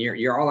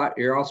 You're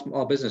all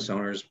small business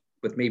owners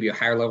with maybe a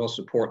higher level of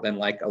support than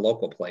like a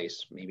local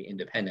place, maybe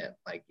independent,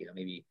 like,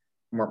 maybe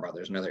Moore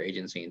Brothers, another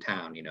agency in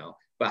town,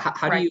 But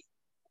how did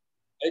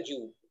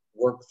you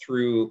work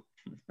through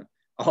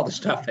all the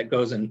stuff that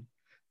goes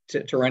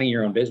into running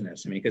your own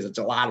business? Because it's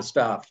a lot of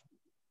stuff.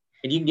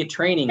 And you can get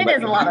training, but you're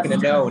not going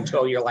to know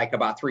until you're like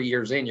about 3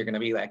 years in. You're going to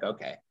be like,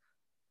 okay,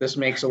 this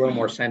makes a little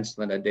more sense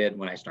than it did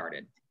when I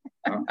started.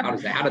 How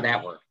did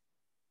that work?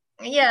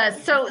 Yeah,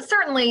 so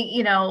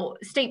certainly,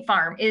 State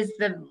Farm is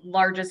the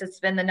largest. It's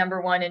been the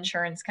 #1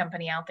 insurance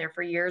company out there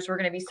for years. We're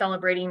going to be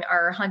celebrating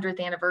our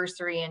 100th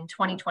anniversary in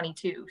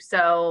 2022.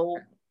 So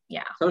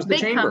yeah, so it's the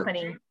big chamber.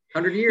 Company.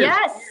 100 years.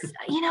 Yes.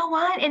 You know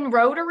what? In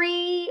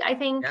Rotary, I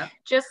think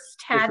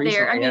just had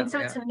their,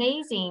 it's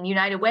amazing.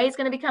 United Way is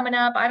going to be coming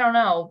up. I don't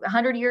know.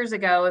 100 years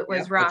ago, it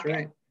was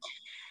rocking.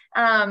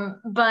 Right.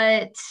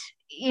 But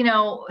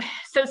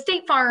so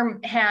State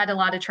Farm had a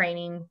lot of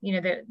training,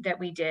 that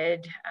we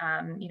did,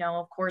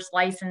 of course,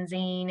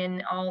 licensing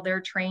and all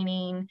their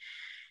training.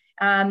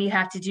 You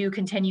have to do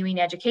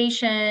continuing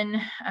education,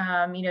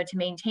 to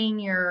maintain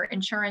your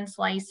insurance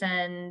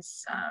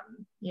license,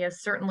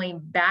 certainly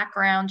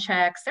background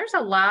checks. There's a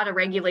lot of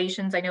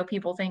regulations. I know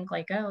people think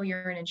like, oh,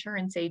 you're an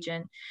insurance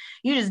agent,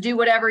 you just do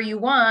whatever you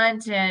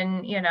want.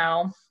 And,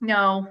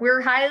 no, we're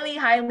highly,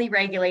 highly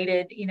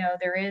regulated.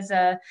 There is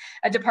a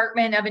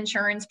Department of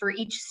Insurance for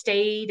each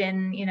state,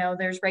 and,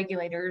 there's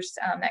regulators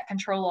that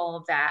control all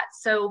of that.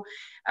 So,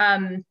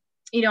 I'm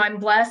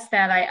blessed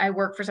that I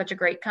work for such a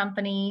great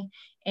company.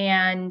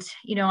 And,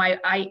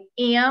 I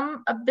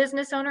am a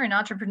business owner and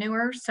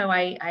entrepreneur. So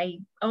I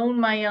own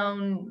my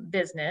own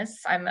business.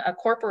 I'm a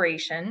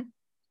corporation.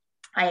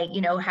 I,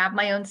 have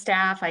my own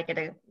staff. I get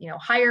to,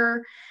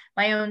 hire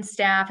my own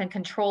staff and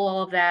control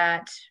all of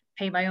that,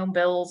 pay my own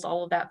bills,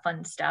 all of that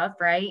fun stuff.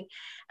 Right.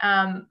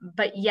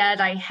 But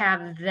yet I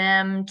have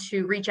them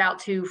to reach out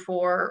to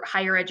for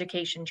higher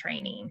education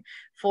training,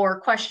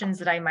 for questions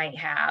that I might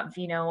have,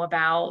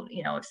 about,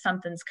 if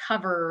something's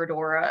covered,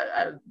 or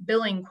a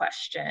billing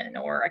question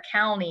or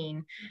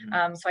accounting.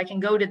 So I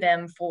can go to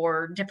them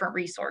for different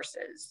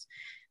resources.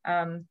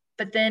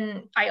 But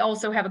then I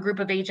also have a group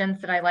of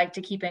agents that I like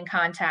to keep in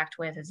contact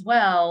with as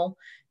well,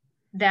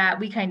 that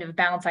we kind of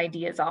bounce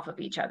ideas off of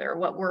each other.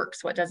 What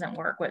works, what doesn't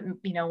work,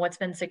 what's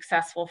been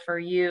successful for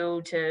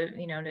you to,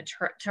 to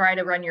try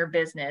to run your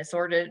business,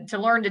 or to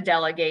learn to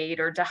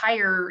delegate, or to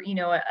hire,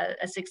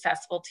 a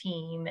successful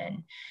team.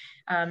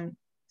 And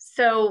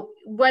so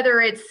whether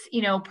it's,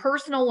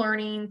 personal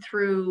learning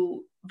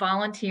through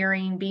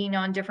volunteering, being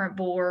on different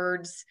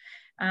boards,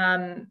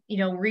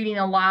 reading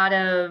a lot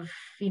of,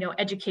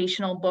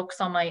 educational books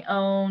on my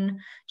own,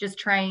 just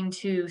trying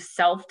to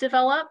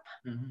self-develop.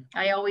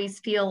 I always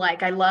feel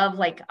like I love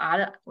like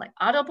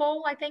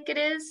Audible, I think it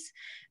is,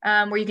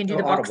 where you can do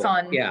the books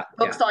on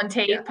on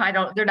tape.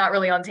 Yeah. They're not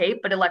really on tape,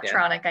 but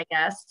electronic, I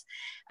guess.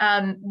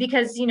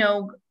 Because,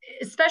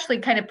 especially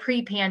kind of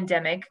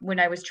pre-pandemic, when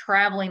I was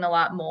traveling a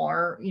lot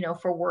more,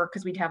 for work,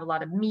 because we'd have a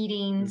lot of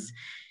meetings,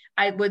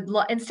 I would,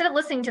 instead of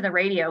listening to the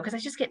radio, because I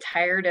just get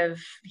tired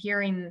of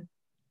hearing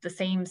the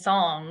same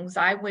songs,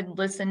 I would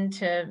listen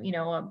to,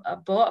 a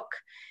book,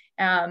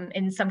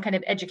 in some kind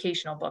of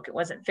educational book. It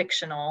wasn't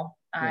fictional.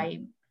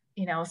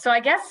 So I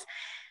guess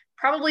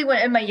probably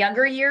in my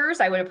younger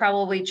years, I would have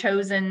probably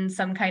chosen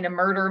some kind of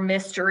murder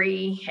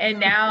mystery. And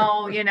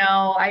now,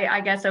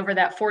 I guess over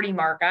that 40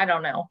 mark, I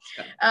don't know.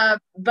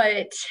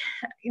 But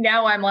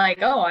now I'm like,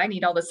 oh, I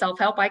need all the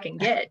self-help I can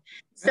get.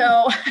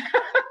 So,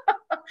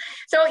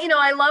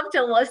 I love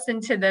to listen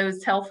to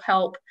those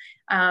self-help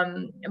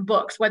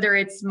books, whether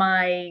it's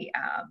my,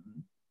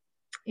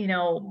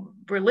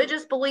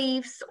 religious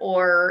beliefs,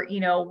 or,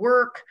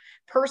 work,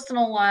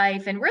 personal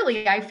life. And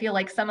really, I feel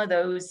like some of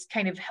those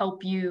kind of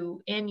help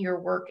you in your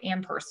work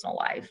and personal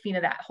life,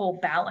 that whole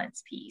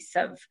balance piece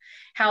of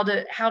how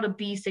to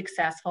be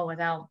successful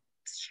without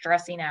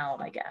stressing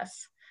out, I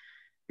guess.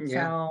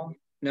 Yeah. So,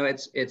 no,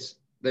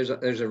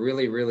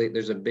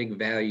 there's a big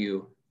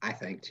value, I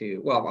think,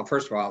 too. Well,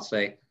 first of all, I'll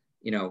say,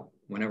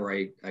 whenever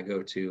I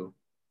go to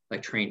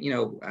like train,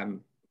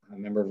 I'm a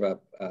member of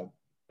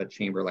a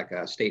chamber, like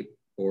a state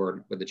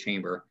board with the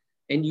chamber,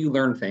 and you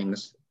learn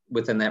things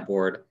within that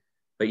board,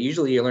 but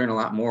usually you learn a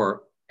lot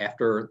more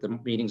after the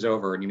meeting's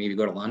over, and you maybe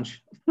go to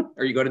lunch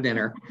or you go to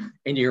dinner,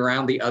 and you're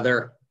around the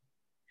other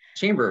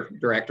chamber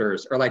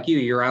directors, or like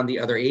you're around the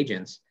other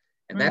agents,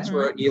 and that's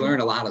where you learn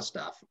a lot of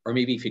stuff. Or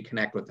maybe if you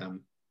connect with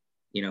them,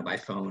 by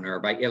phone, or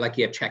by, like,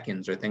 you have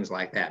check-ins or things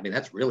like that. I mean,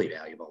 that's really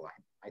valuable,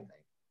 I think.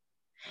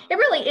 It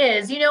really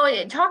is.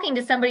 Talking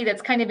to somebody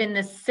that's kind of in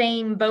the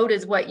same boat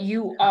as what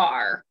you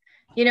are,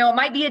 it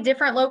might be a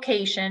different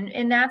location,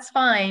 and that's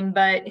fine,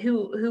 but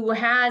who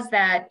has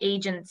that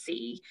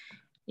agency,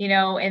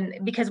 and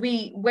because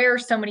we wear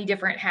so many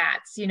different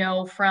hats,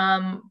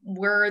 from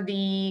we're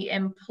the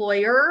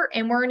employer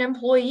and we're an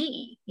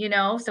employee,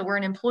 so we're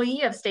an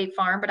employee of State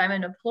Farm, but I'm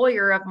an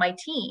employer of my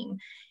team,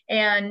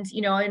 and,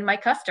 and my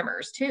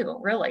customers too,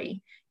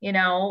 really. They're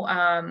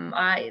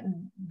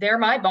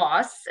my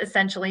boss,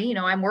 essentially.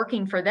 I'm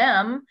working for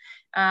them,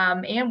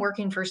 and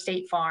working for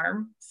State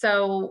Farm.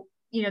 So,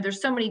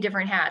 there's so many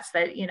different hats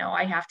that,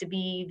 I have to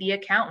be the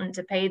accountant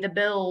to pay the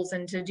bills,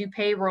 and to do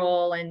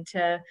payroll, and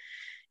to,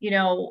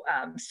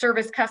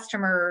 service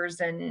customers.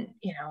 And,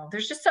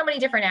 there's just so many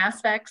different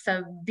aspects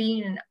of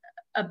being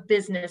a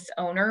business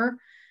owner,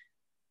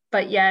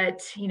 but yet,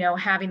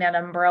 having that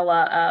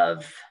umbrella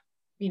of,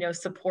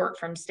 support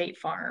from State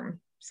Farm.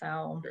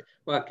 So,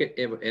 well,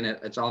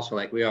 it's also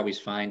like, we always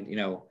find,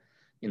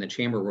 in the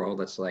chamber world,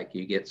 it's like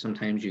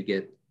sometimes you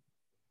get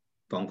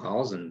phone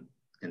calls, and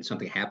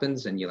something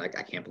happens, and you're like,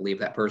 I can't believe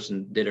that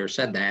person did or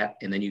said that.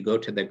 And then you go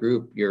to the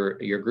group,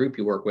 your group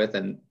you work with,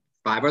 and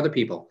 5 other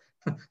people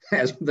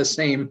has the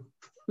same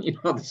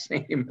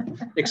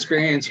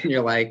experience. And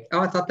you're like,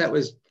 oh, I thought that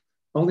was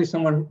only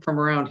someone from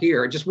around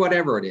here, or just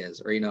whatever it is.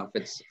 Or, if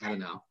it's, I don't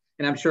know.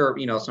 And I'm sure,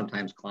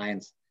 sometimes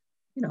clients,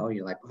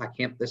 you're like, oh,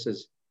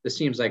 this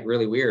seems like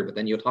really weird, but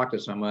then you'll talk to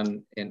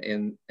someone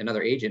in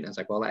another agent and it's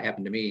like, well, that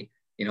happened to me.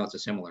 You know, it's a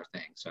similar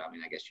thing. So, I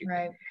mean, I guess you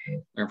can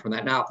learn from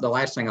that. Now, the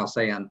last thing I'll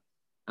say on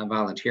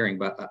volunteering,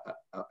 but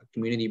a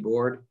community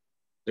board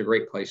is a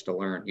great place to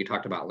learn. You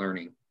talked about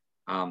learning.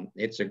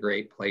 It's a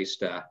great place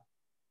to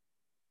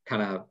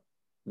kind of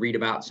read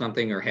about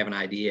something or have an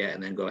idea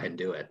and then go ahead and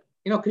do it.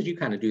 You know, because you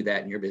kind of do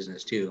that in your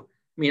business too.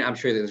 I mean, I'm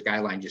sure there's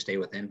guidelines you stay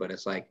within, but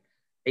it's like,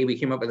 hey, we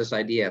came up with this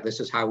idea. This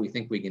is how we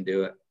think we can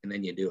do it. And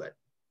then you do it.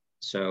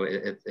 So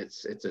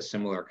it's a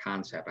similar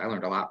concept. I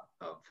learned a lot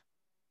of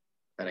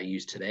that I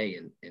use today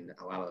in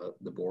a lot of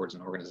the boards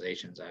and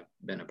organizations I've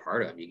been a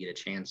part of. You get a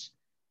chance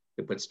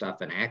to put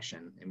stuff in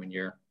action. And when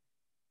you're,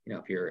 you know,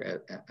 if you're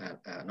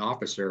an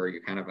officer or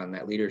you're kind of on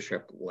that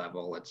leadership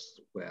level, it's,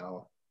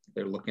 well,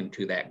 they're looking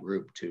to that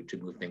group to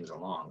move things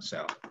along.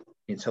 So,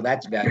 and so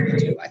that's valuable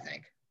too, I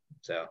think.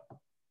 So.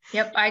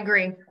 Yep, I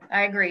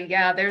agree.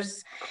 Yeah,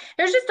 there's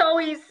just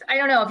always, I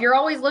don't know, if you're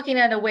always looking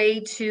at a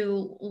way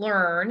to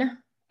learn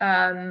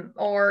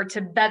or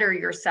to better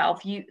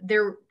yourself,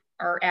 there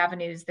are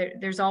avenues.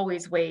 There's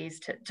always ways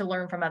to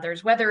learn from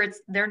others, whether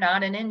they're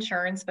not in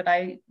insurance, but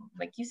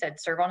like you said,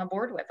 serve on a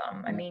board with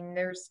them. I mean,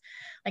 there's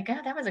like,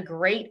 God, that was a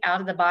great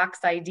out of the box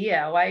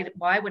idea.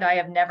 Why would I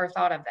have never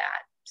thought of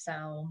that?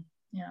 So,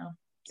 yeah.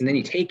 And then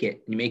you take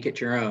it and you make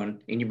it your own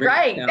and you bring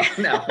right. it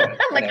no,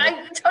 like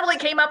I totally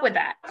came up with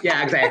that.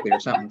 Yeah, exactly. Or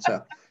something.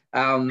 So,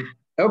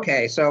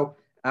 okay. So,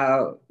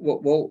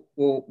 we'll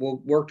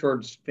work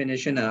towards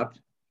finishing up.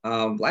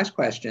 Last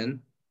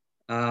question.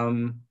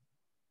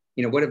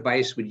 You know, what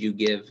advice would you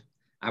give?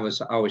 I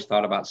always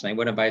thought about saying,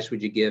 what advice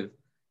would you give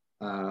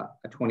a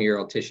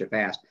 20-year-old Tisha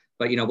Fast?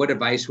 But, you know, what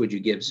advice would you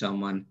give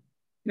someone,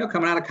 you know,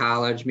 coming out of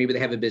college, maybe they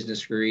have a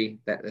business degree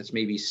that's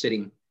maybe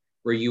sitting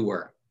where you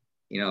were,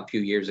 you know, a few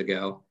years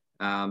ago.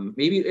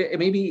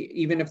 Maybe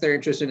even if they're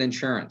interested in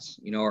insurance,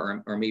 you know,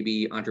 or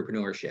maybe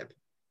entrepreneurship,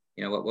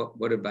 you know,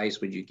 what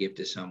advice would you give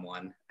to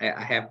someone?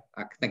 I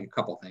think a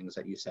couple things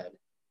that you said.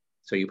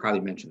 So you probably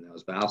mentioned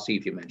those, but I'll see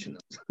if you mention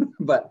those.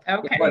 But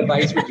okay. What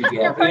advice would you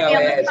give?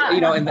 You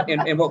know,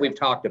 and what we've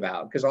talked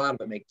about, because a lot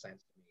of it makes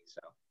sense to me.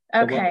 So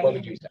okay. What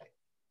would you say?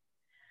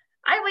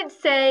 I would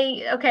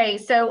say, okay,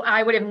 so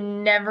I would have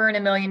never in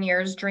a million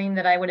years dreamed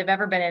that I would have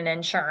ever been in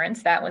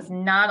insurance. That was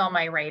not on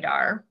my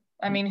radar.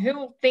 I mean,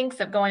 who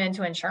thinks of going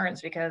into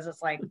insurance because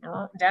it's like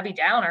Debbie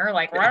Downer,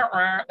 like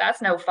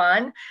that's no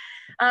fun.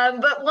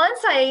 But once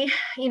I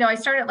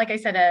started, like I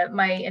said,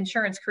 my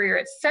insurance career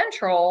at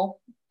Central,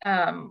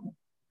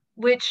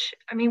 which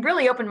I mean,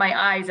 really opened my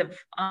eyes of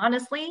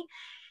honestly,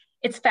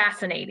 it's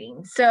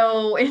fascinating.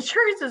 So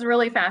insurance is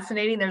really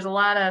fascinating. There's a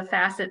lot of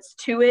facets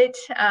to it.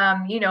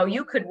 You know,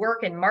 you could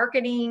work in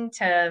marketing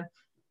to,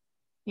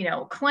 you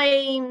know,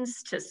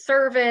 claims to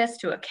service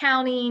to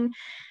accounting.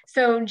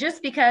 So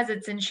just because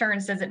it's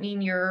insurance doesn't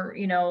mean you're,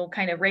 you know,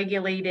 kind of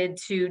regulated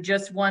to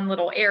just one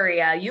little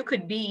area. You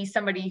could be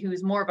somebody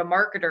who's more of a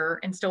marketer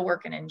and still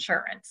work in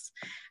insurance.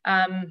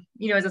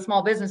 You know, as a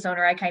small business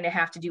owner, I kind of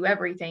have to do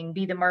everything,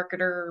 be the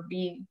marketer,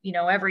 be, you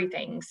know,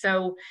 everything.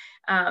 So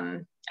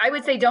I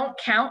would say don't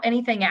count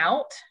anything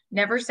out,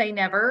 never say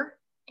never.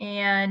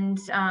 And,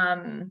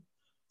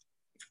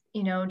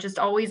 you know, just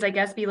always, I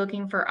guess, be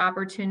looking for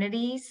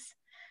opportunities.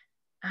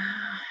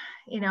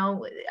 You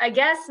know, I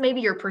guess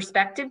maybe your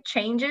perspective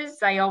changes.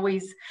 I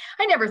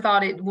never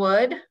thought it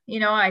would,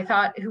 you know, I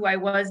thought who I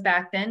was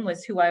back then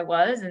was who I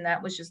was, and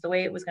that was just the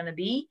way it was going to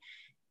be.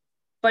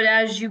 But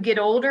as you get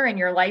older and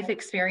your life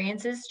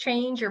experiences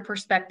change, your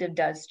perspective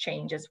does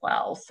change as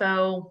well.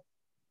 So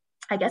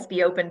I guess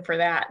be open for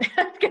that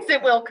because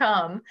it will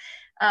come.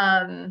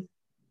 You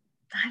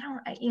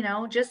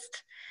know,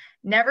 just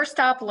never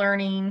stop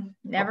learning,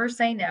 never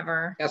say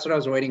never. That's what I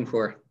was waiting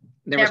for.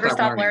 Never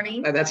stop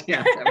learning. That's,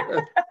 yeah.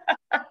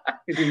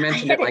 Because you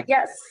mentioned it like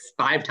yes.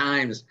 5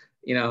 times,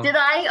 you know. Did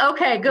I?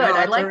 Okay, good. No,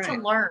 I like to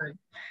learn.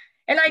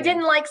 And I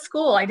didn't like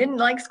school. I didn't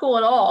like school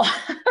at all.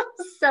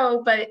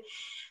 So, but,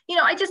 you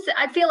know, I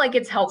feel like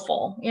it's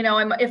helpful. You know,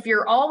 if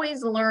you're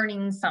always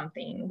learning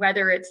something,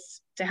 whether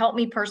it's to help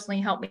me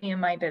personally, help me in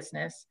my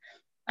business,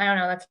 I don't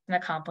know, that's an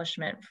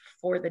accomplishment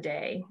for the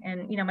day.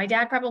 And, you know, my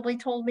dad probably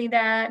told me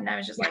that, and I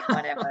was just like,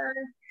 whatever.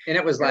 And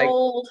it was like,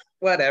 old.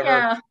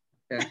 Whatever.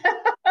 Yeah.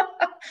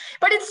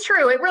 But it's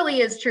true. It really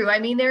is true. I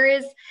mean,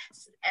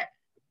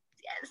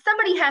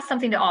 somebody has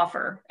something to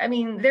offer. I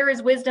mean, there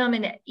is wisdom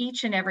in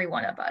each and every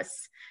one of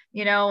us,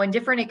 you know, and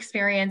different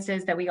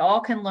experiences that we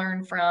all can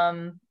learn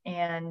from.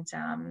 And,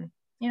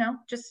 you know,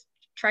 just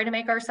try to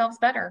make ourselves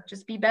better.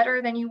 Just be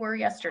better than you were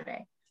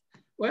yesterday.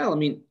 Well, I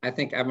mean, I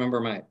think I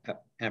remember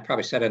I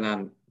probably said it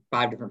on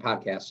 5 different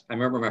podcasts. I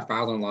remember my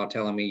father-in-law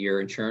telling me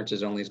your insurance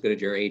is only as good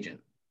as your agent,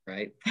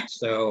 right?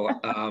 So,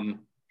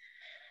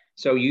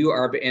 so you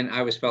are, and I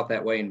always felt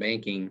that way in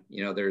banking.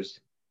 You know,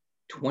 there's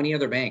 20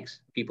 other banks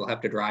people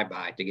have to drive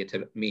by to get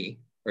to me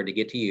or to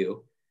get to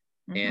you.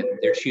 And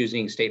they're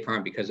choosing State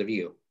Farm because of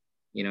you.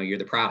 You know, you're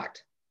the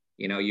product,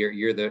 you know,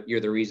 you're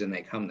the reason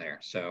they come there.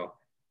 So,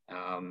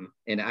 it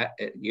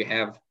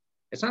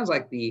sounds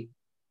like you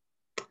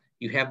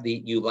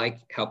like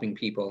helping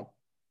people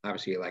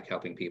obviously you like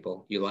helping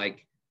people. You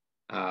like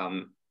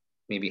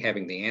maybe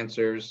having the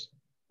answers.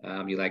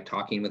 You like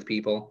talking with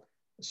people.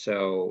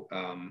 So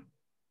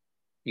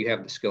you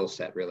have the skill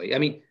set, really. I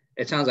mean,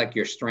 it sounds like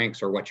your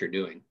strengths are what you're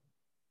doing,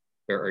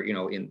 or you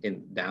know,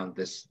 in down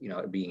this, you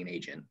know, being an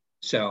agent.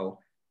 So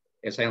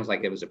it sounds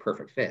like it was a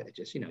perfect fit. It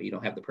just, you know, you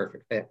don't have the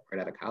perfect fit right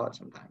out of college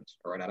sometimes,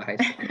 or right out of high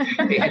school.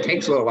 It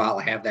takes a little while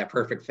to have that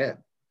perfect fit.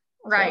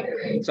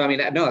 Right. So I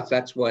mean, no,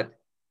 that's what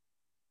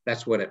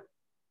it,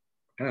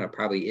 I don't know,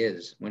 probably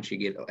is once you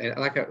get,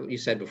 like you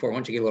said before,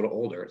 once you get a little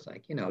older, it's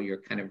like, you know,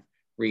 you're kind of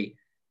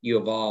you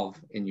evolve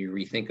and you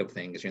rethink of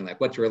things. You're like,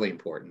 what's really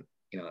important?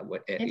 You know,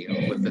 what, you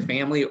know, with the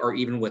family or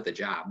even with the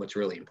job, what's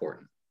really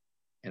important?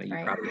 And you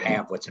probably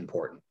have what's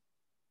important,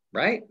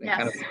 right? And yes.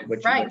 kind of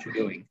what you're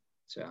doing.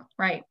 So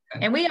right.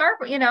 And we are,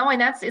 you know,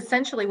 and that's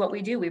essentially what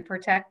we do. We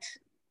protect,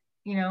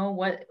 you know,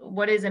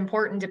 what is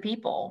important to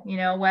people, you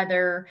know,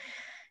 whether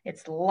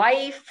it's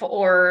life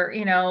or,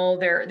 you know,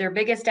 their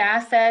biggest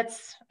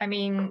assets. I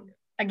mean,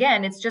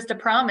 again, it's just a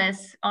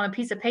promise on a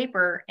piece of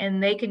paper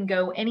and they can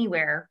go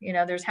anywhere. You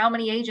know, there's how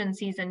many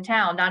agencies in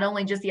town, not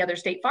only just the other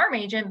State Farm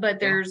agent, but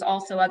there's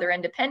also other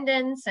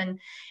independents and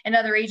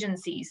other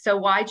agencies. So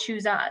why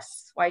choose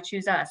us? Why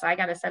choose us? I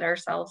got to set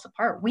ourselves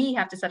apart. We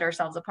have to set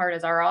ourselves apart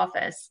as our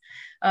office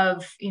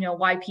of, you know,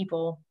 why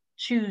people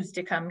choose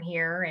to come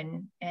here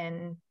and,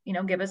 you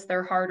know, give us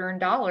their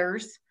hard-earned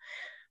dollars.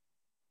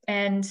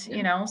 And,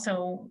 you know,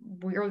 so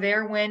we were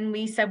there when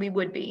we said we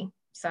would be.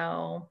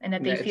 So, and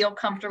that they feel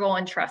comfortable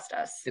and trust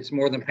us. It's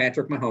more than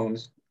Patrick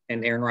Mahomes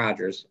and Aaron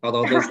Rodgers,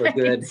 although those are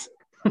good.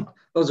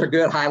 Those are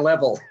good high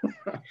level.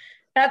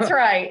 That's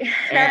right.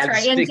 That's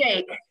right. And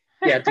Jake.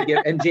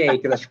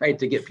 Jake, that's right,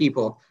 to get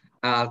people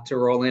to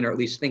roll in or at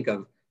least think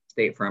of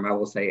State Farm. I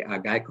will say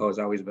Geico has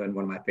always been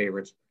one of my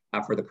favorites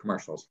for the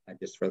commercials,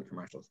 just for the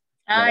commercials.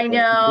 I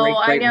know.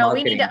 Marketing.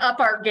 We need to up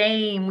our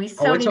game. We need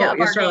to up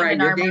our game. Right.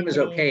 Your game is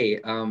okay.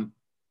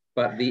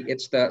 But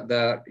it's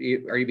the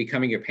Are You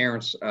Becoming Your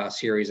Parents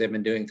series they've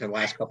been doing for the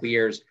last couple of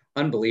years.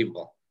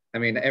 Unbelievable. I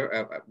mean,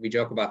 we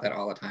joke about that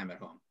all the time at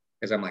home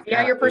because I'm like,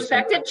 yeah, your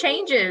perspective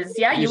changes.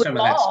 Yeah, you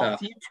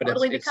evolve. You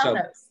totally become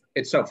those.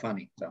 It's so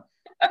funny. So,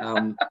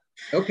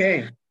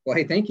 okay. Well,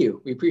 hey, thank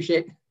you. We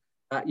appreciate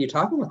you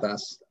talking with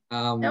us.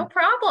 No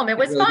problem. It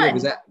was really fun.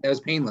 That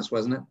was painless,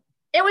 wasn't it?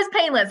 It was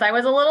painless. I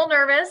was a little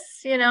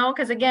nervous, you know,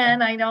 because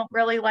again, I don't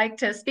really like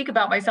to speak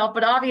about myself,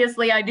 but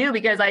obviously I do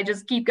because I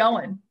just keep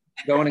going.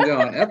 Going.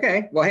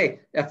 Okay. Well, hey,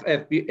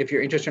 if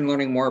you're interested in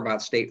learning more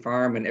about State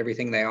Farm and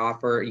everything they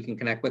offer, you can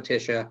connect with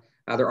Tisha.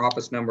 Their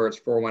office number is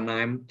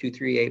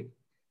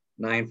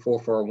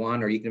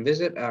 419-238-9441, or you can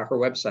visit her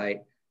website,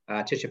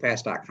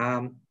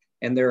 tishapass.com.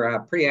 And they're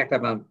pretty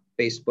active on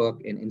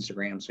Facebook and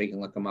Instagram, so you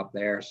can look them up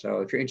there.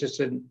 So if you're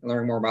interested in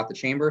learning more about the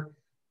Chamber,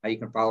 you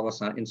can follow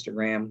us on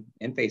Instagram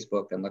and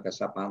Facebook and look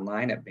us up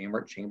online at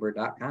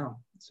bambertchamber.com.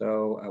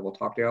 So we'll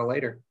talk to y'all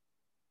later.